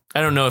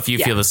 I don't know if you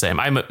feel the same.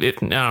 I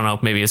don't know.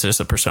 Maybe it's just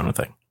a Persona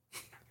thing.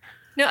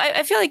 No,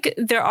 I feel like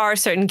there are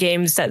certain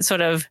games that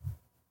sort of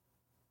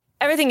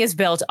everything is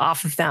built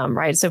off of them,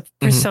 right? So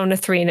Persona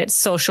 3 and its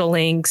social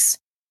links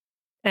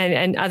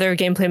and other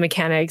gameplay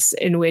mechanics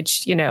in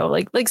which,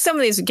 like some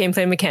of these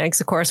gameplay mechanics,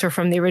 of course, were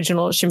from the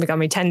original Shin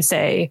Megami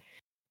Tensei.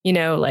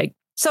 Like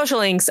social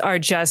links are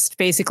just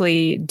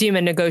basically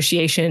demon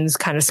negotiations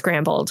kind of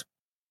scrambled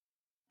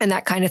and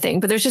that kind of thing.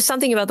 But there's just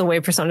something about the way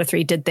Persona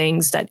 3 did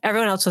things that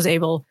everyone else was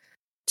able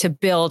to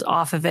build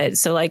off of it.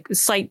 So like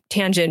slight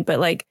tangent, but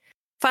like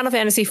Final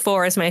Fantasy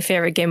IV is my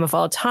favorite game of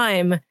all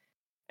time. And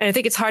I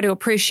think it's hard to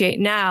appreciate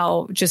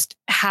now just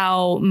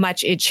how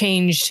much it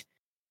changed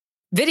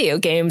video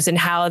games and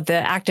how the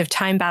active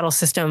time battle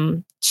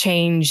system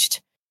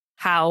changed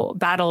how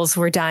battles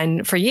were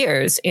done for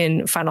years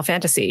in Final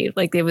Fantasy.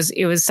 Like it was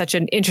such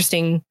an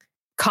interesting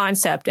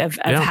concept of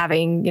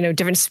having,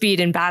 different speed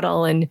in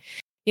battle. And,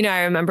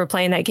 I remember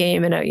playing that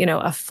game and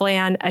a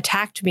Flan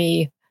attacked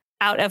me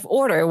out of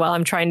order while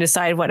I'm trying to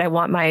decide what I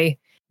want my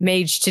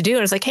mage to do. And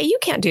I was like, hey, you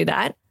can't do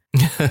that.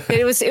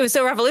 It was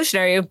so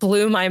revolutionary. It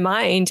blew my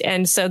mind.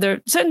 And so there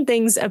are certain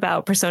things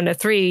about Persona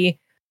 3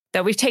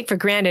 that we take for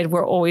granted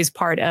were always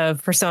part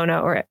of Persona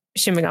or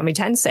Shin Megami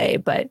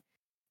Tensei, but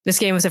this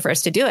game was the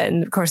first to do it.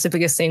 And of course, the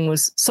biggest thing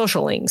was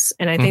social links.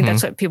 And I think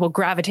that's what people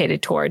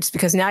gravitated towards,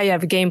 because now you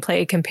have a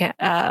gameplay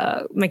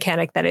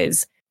mechanic that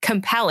is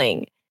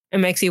compelling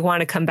and makes you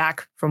want to come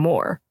back for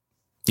more.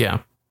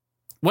 Yeah.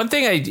 One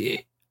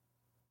thing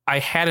I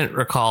hadn't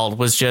recalled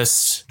was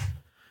just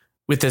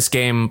with this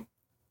game,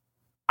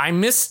 I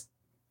miss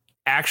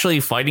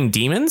actually fighting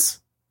demons.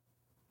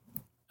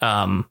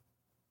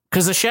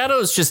 Because the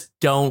shadows just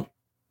don't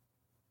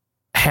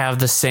have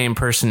the same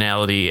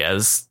personality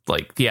as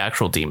like the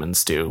actual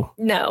demons do.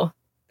 No,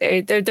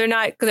 they're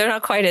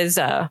not quite as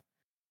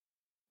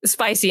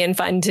spicy and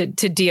fun to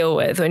deal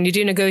with. When you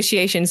do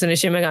negotiations in a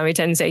Shin Megami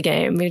Tensei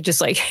game, you're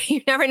just like,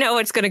 you never know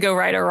what's going to go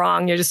right or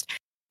wrong. You're just,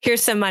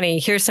 here's some money,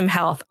 here's some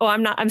health. Oh,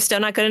 I'm still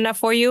not good enough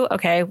for you.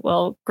 Okay,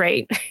 well,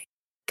 great.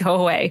 Go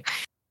away.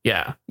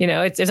 Yeah.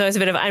 It's always a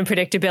bit of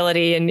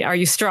unpredictability. And are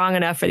you strong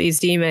enough for these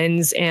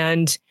demons?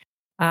 And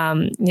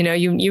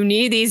you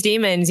need these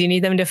demons. You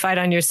need them to fight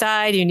on your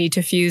side. You need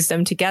to fuse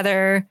them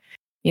together.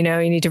 You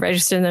need to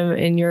register them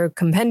in your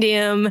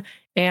compendium,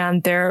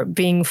 and they're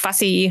being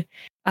fussy.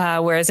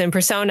 Whereas in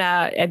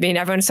Persona, I mean,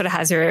 everyone sort of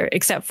has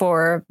except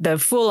for the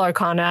Fool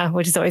Arcana,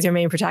 which is always your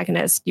main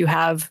protagonist. You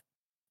have,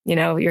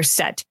 your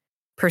set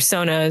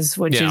personas,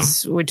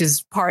 which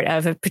is part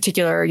of a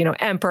particular,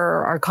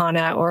 Emperor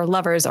Arcana or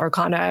Lover's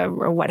Arcana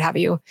or what have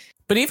you.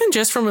 But even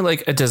just from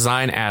like a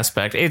design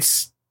aspect,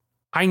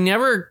 I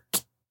never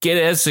get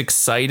as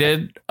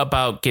excited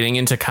about getting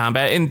into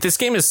combat. And this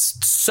game is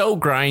so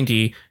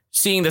grindy,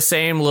 seeing the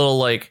same little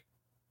like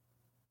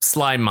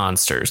slime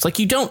monsters. Like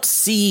you don't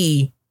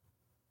see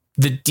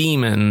the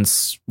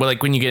demons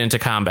like when you get into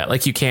combat,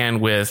 like you can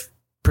with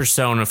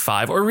Persona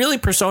 5 or really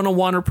Persona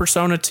 1 or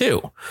Persona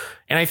 2.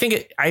 And I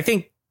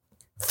think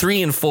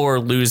 3 and 4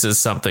 loses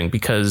something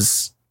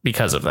because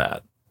of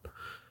that.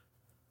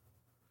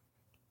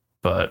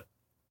 But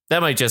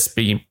that might just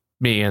be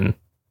me and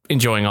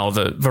enjoying all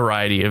the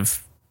variety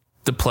of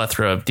the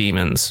plethora of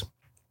demons.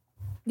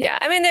 Yeah,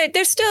 I mean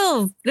they're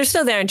still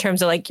there in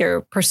terms of like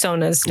your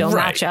personas still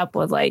match up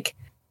with like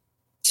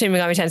Shin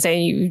Megami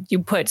Tensei. You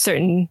put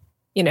certain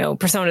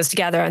personas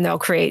together and they'll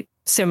create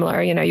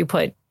similar. You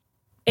put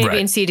A, B,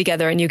 and C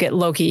together and you get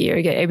Loki, or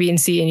you get A, B,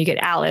 and C and you get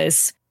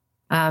Alice.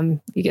 You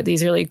get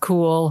these really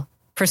cool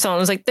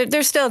personas. Like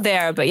they're still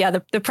there, but yeah,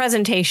 the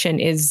presentation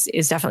is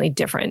definitely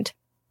different.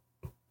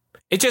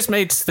 It just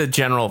makes the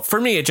general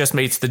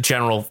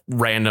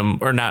random,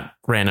 or not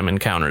random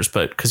encounters,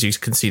 but because you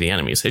can see the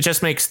enemies, it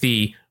just makes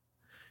the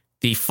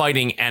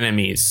fighting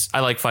enemies.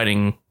 I like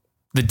fighting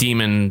the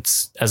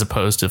demons as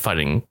opposed to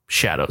fighting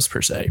shadows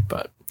per se.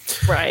 But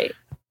right.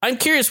 I'm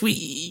curious.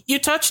 You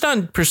touched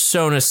on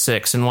Persona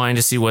 6 and wanting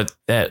to see what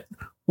that.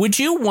 Would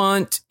you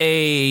want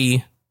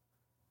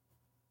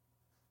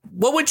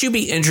what would you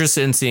be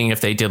interested in seeing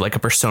if they did like a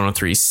Persona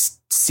 3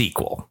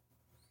 sequel?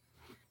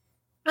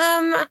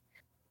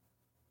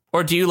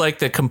 Or do you like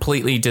the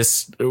completely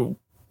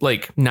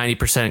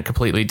 90%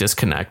 completely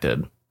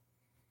disconnected?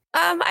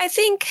 I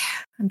think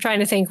I'm trying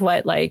to think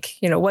what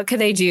could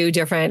they do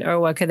different, or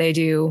what could they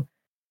do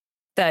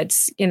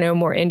that's,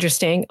 more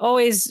interesting.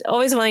 Always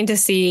willing to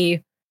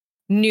see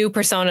new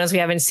personas we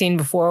haven't seen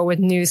before with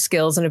new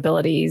skills and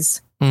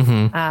abilities.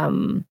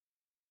 Mm-hmm.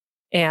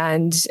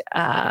 And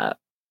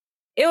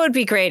it would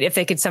be great if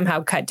they could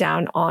somehow cut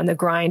down on the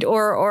grind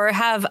or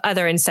have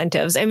other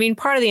incentives. I mean,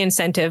 part of the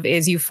incentive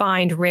is you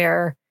find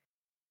rare,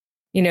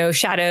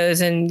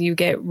 shadows, and you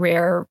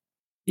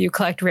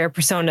collect rare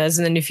personas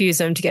and then you fuse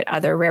them to get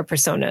other rare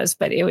personas.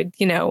 But it would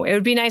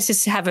be nice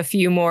just to have a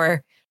few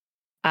more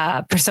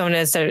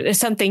personas that are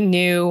something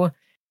new,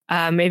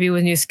 maybe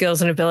with new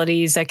skills and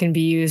abilities that can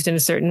be used in a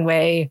certain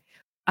way.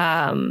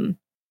 I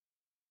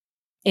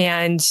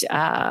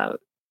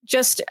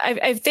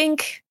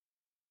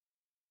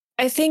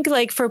think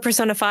like for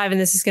Persona 5,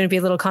 and this is going to be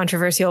a little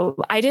controversial,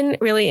 I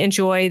didn't really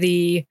enjoy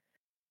they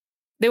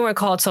weren't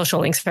called social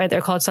links, right?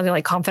 They're called something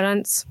like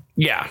confidants.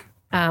 Yeah.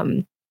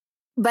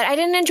 But I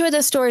didn't enjoy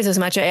those stories as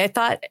much. I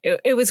thought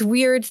it was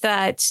weird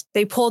that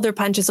they pulled their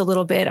punches a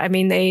little bit. I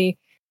mean, they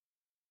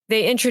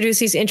introduced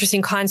these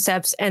interesting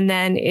concepts, and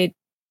then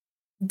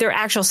their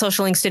actual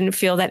social links didn't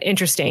feel that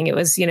interesting. It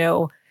was,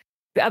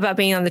 about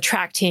being on the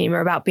track team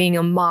or about being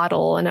a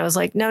model. And I was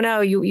like,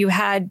 no, you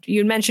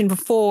mentioned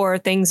before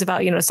things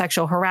about,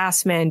 sexual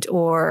harassment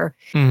or,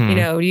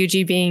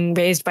 Yuji being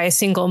raised by a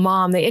single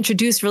mom. They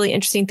introduced really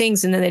interesting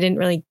things, and then they didn't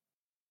really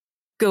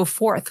go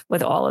forth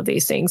with all of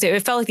these things.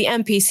 It felt like the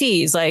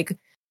NPCs, like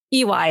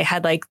EY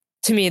had to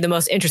me, the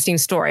most interesting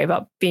story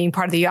about being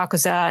part of the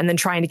Yakuza and then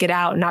trying to get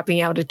out and not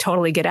being able to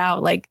totally get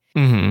out.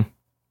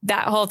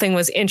 That whole thing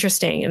was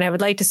interesting. And I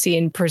would like to see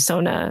in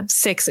Persona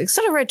 6,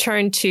 sort of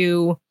return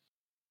to,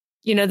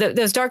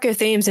 those darker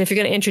themes. And if you're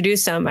going to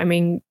introduce them, I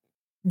mean,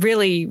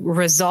 really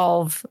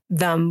resolve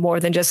them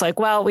more than just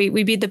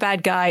we beat the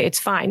bad guy,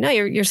 it's fine. No,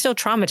 you're still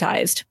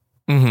traumatized.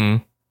 Mm-hmm.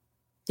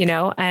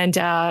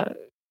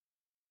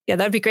 And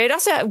that'd be great.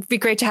 Also, it'd be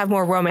great to have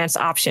more romance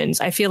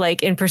options. I feel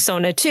like in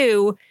Persona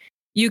 2,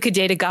 you could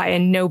date a guy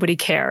and nobody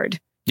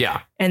cared.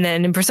 Yeah. And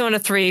then in Persona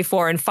 3,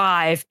 4, and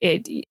 5,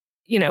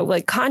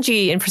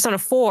 Kanji in Persona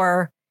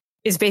 4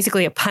 is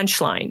basically a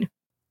punchline.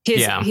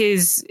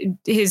 His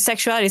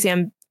sexuality is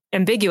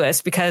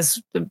ambiguous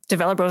because the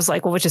developer was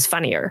like, well, which is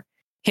funnier?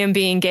 Him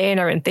being gay and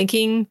everyone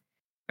thinking,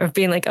 or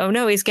being like, oh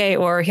no, he's gay,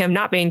 or him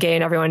not being gay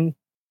and everyone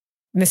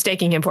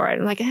mistaking him for it.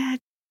 I'm like,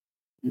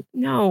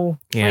 no.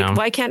 Yeah.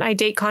 Why can't I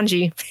date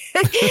Kanji?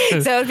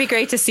 So it would be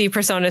great to see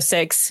Persona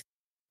 6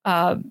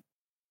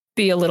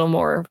 be a little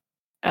more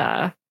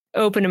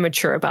open and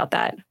mature about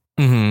that.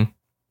 Mm-hmm.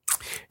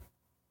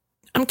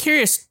 I'm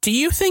curious, do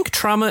you think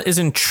trauma is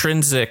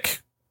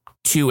intrinsic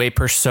to a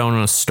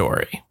Persona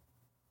story?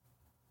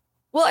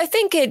 Well, I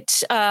think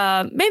it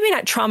maybe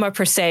not trauma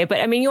per se, but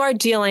I mean, you are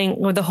dealing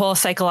with the whole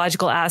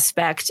psychological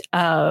aspect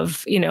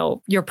of,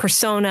 your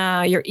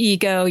persona, your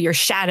ego, your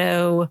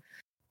shadow,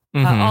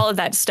 all of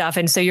that stuff.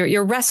 And so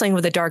you're wrestling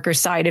with a darker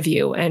side of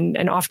you.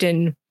 And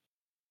often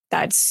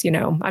that's,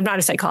 I'm not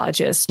a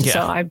psychologist, so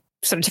I'm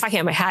sort of talking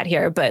out my hat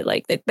here, but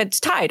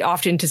that's tied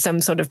often to some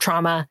sort of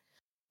trauma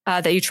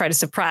that you try to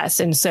suppress.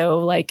 And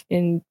so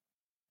in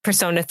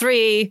Persona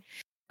 3,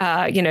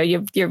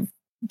 your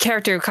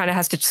character kind of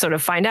has to sort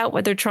of find out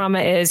what their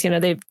trauma is.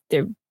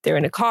 They're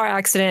in a car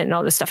accident and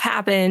all this stuff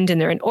happened, and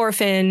they're an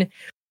orphan.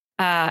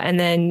 And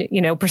then,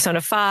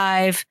 Persona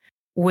 5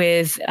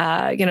 with,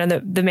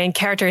 the main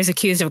character is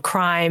accused of a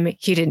crime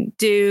he didn't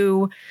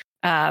do.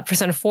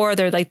 Persona 4,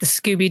 they're like the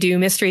Scooby-Doo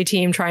mystery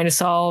team trying to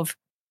solve,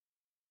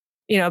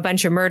 a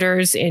bunch of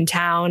murders in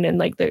town.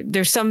 And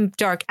there's some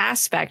dark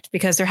aspect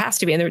because there has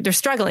to be, and they're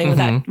struggling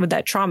with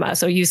that trauma.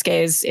 So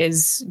Yusuke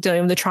is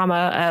dealing with the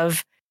trauma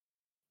of,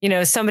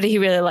 somebody he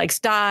really likes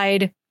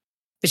died,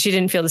 but she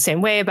didn't feel the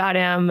same way about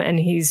him. And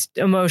he's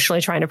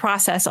emotionally trying to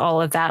process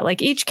all of that.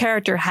 Each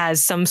character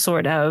has some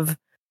sort of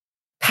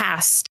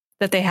past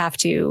that they have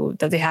to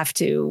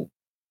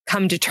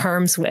come to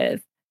terms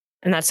with.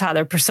 And that's how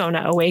their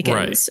persona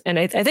awakens. Right. And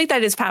I think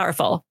that is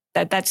powerful.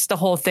 That's the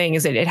whole thing,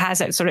 is that it has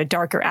that sort of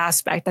darker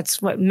aspect.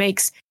 That's what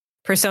makes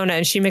Persona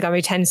and Shin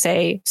Megami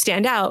Tensei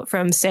stand out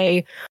from,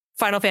 say,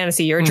 Final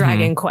Fantasy or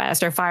Dragon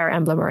Quest or Fire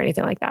Emblem or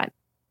anything like that.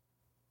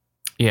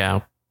 Yeah.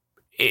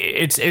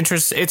 It's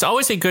interesting. It's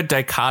always a good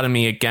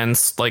dichotomy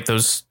against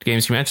those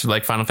games you mentioned,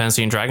 like Final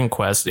Fantasy and Dragon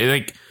Quest.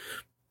 There's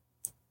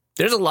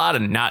a lot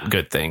of not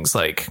good things.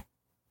 By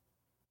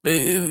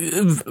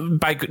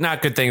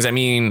not good things, I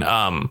mean,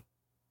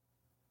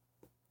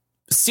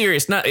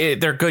 serious.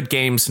 They're good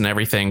games and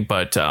everything,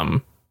 but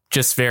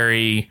just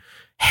very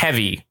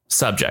heavy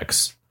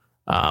subjects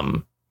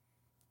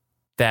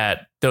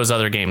that those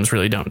other games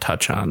really don't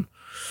touch on.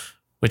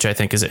 which I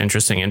think is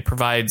interesting and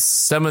provides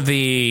some of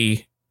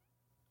the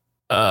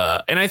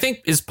and I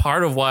think is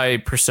part of why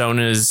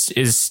Persona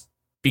is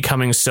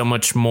becoming so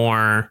much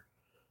more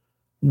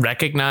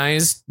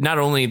recognized. Not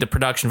only the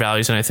production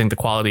values, and I think the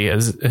quality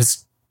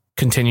has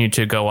continued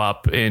to go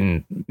up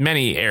in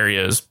many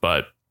areas,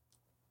 but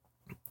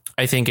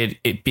I think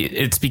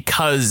it's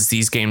because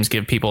these games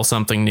give people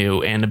something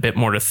new and a bit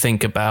more to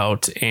think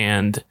about,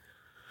 and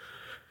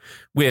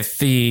with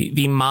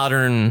the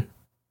modern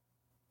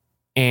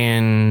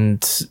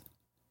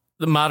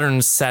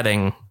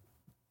setting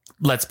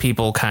lets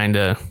people kind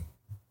of,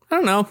 I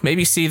don't know,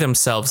 maybe see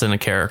themselves in a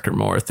character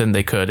more than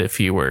they could if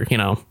you were,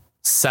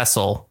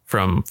 Cecil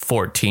from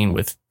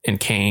 14 and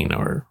Kane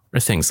or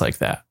things like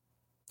that.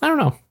 I don't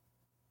know.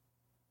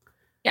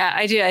 Yeah,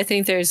 I do. I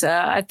think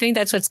I think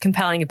that's what's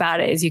compelling about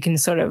it is you can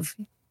sort of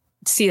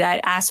see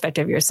that aspect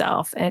of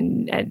yourself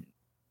and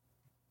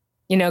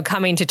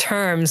coming to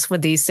terms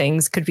with these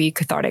things could be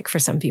cathartic for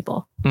some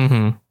people.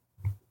 Mm-hmm.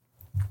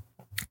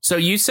 So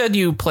you said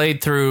you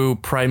played through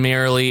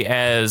primarily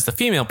as the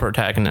female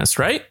protagonist,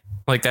 right?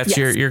 Like that's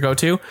your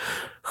go-to.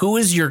 Who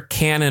is your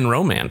canon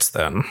romance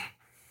then?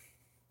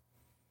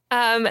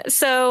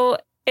 So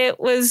it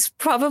was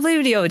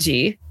probably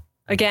Ryoji.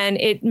 Again,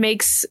 it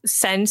makes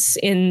sense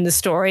in the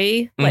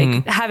story,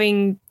 like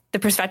having the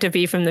perspective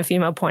be from the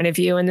female point of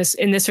view in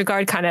this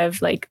regard kind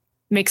of like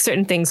makes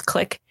certain things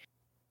click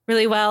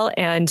really well.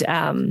 And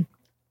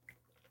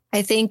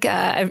I think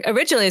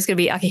originally it's going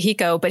to be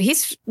Akihiko, but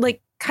he's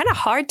like kind of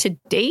hard to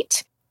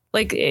date.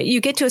 Like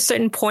you get to a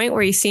certain point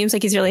where he seems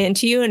like he's really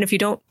into you. And if you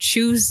don't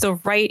choose the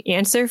right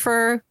answer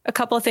for a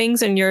couple of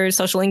things and your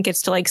social link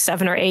gets to like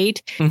 7 or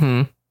 8,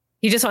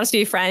 he just wants to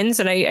be friends.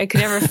 And I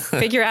could never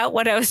figure out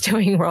what I was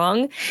doing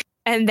wrong.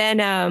 And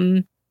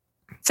then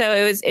so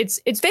it's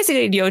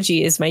basically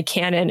Ryoji is my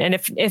canon. And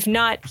if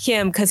not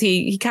him, because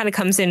he kind of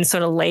comes in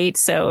sort of late.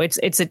 So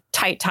it's a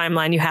tight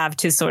timeline you have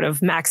to sort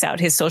of max out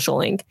his social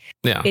link.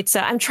 Yeah. It's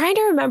I'm trying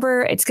to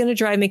remember. It's going to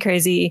drive me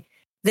crazy.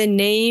 The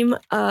name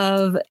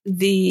of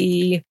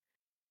the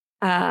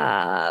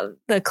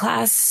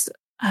class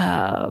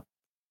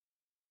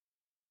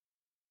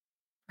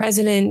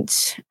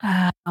president,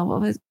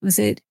 what was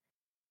it?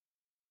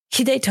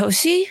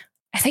 Hidetoshi?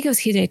 I think it was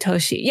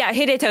Hidetoshi. Yeah,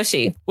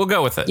 Hidetoshi. We'll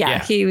go with it.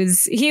 Yeah. He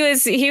was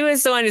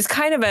the one who's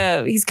kind of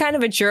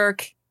a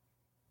jerk,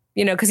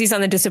 because he's on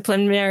the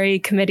disciplinary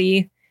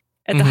committee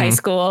at the high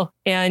school.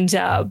 And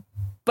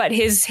but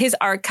his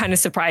arc kind of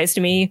surprised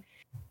me.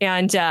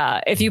 And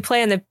if you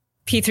play in the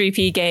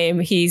P3P game,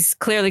 he's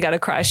clearly got a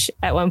crush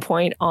at one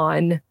point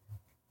on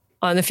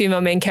the female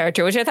main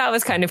character, which I thought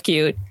was kind of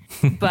cute.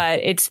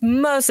 But it's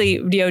mostly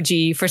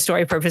Ryoji for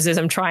story purposes.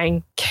 I'm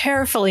trying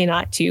carefully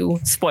not to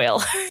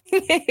spoil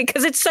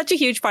because it's such a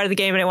huge part of the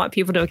game and I want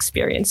people to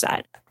experience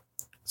that.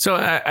 So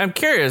I'm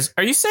curious,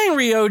 are you saying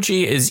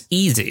Ryoji is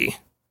easy?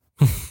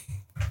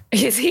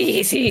 Is he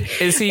easy?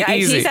 Is he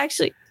easy? He's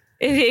actually,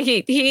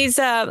 he's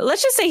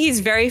let's just say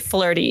he's very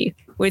flirty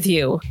with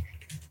you.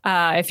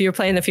 If you're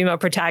playing the female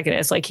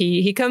protagonist, like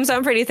he comes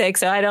on pretty thick.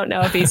 So I don't know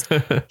if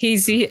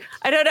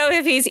I don't know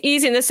if he's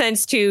easy in the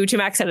sense to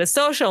max out a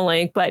social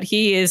link, but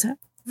he is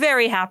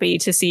very happy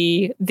to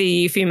see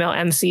the female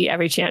MC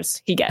every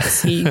chance he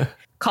gets. He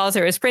calls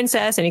her his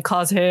princess and he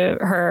calls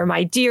her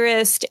my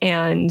dearest.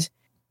 And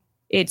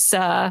it's,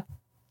 man,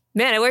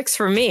 it works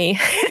for me.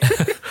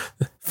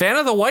 Fan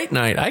of the White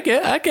Knight. I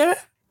get it.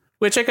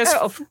 Which I guess.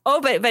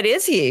 But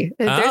is he?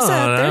 There's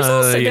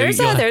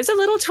a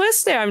little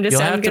twist there. I'm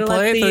going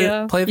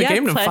to play the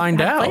game to find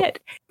out.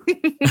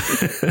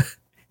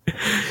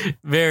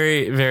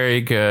 Very,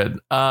 very good.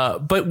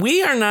 But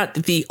we are not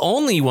the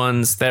only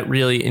ones that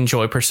really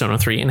enjoy Persona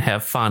 3 and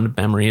have fond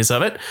memories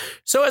of it.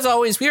 So as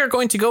always, we are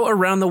going to go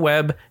around the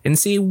web and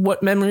see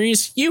what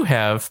memories you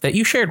have that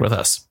you shared with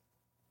us.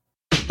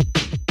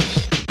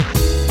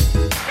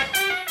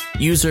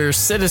 User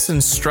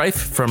Citizen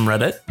Strife from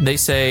Reddit. They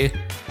say,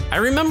 I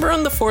remember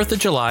on the 4th of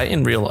July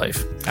in real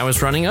life. I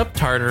was running up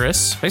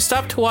Tartarus. I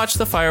stopped to watch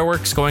the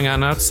fireworks going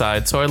on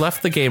outside, so I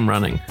left the game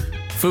running.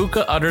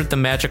 Fuka uttered the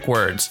magic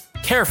words,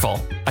 "Careful,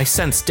 I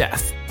sense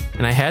death,"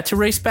 and I had to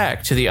race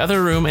back to the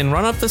other room and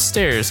run up the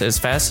stairs as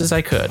fast as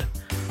I could.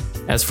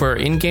 As for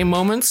in-game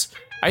moments,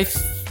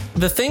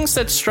 the things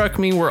that struck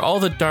me were all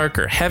the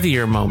darker,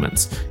 heavier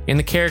moments in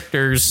the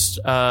characters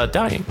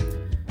dying.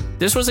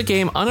 This was a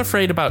game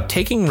unafraid about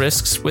taking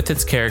risks with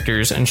its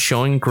characters and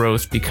showing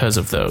growth because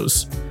of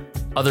those.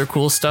 Other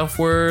cool stuff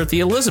were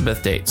the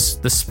Elizabeth dates,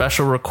 the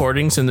special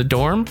recordings in the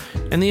dorm,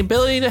 and the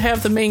ability to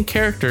have the main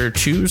character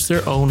choose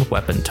their own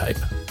weapon type.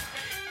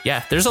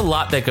 Yeah, there's a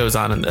lot that goes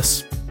on in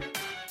this.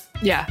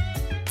 Yeah.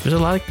 There's a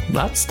lot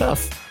of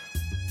stuff.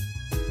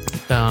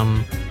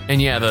 And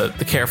yeah,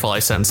 the careful I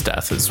sense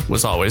death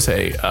was always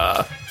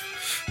a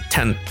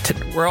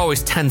were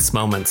always tense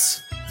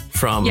moments.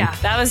 Yeah,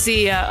 that was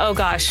the oh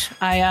gosh,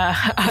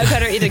 I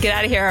better either get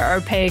out of here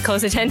or pay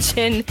close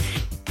attention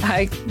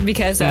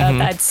because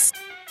that's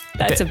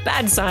a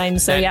bad sign.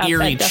 So that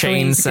eerie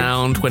chain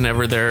sound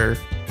whenever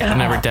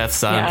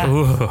death's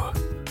on.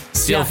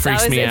 still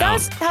freaks me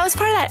out. That was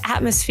part of that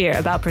atmosphere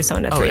about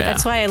Persona 3.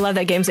 That's why I love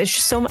that game. It's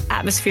just so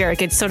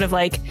atmospheric. It's sort of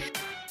like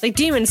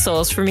Demon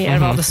Souls for me, out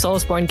of all the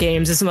Soulsborne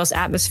games, is the most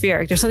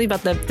atmospheric. There's something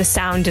about the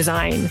sound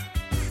design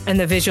and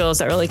the visuals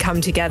that really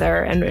come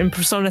together. And in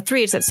Persona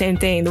 3, it's that same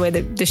thing. The way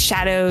that the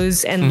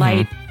shadows and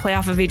light play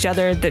off of each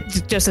other, that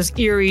just those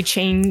eerie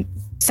chain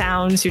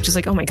sounds. You're just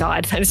like, oh my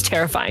God, that is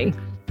terrifying.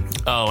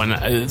 Oh,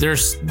 and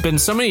there's been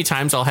so many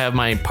times I'll have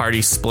my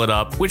party split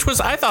up, which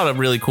was, I thought, a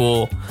really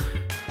cool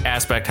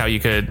aspect, how you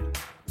could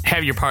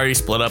have your party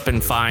split up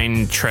and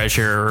find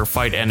treasure or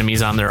fight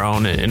enemies on their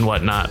own and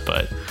whatnot.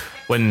 But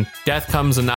when death comes and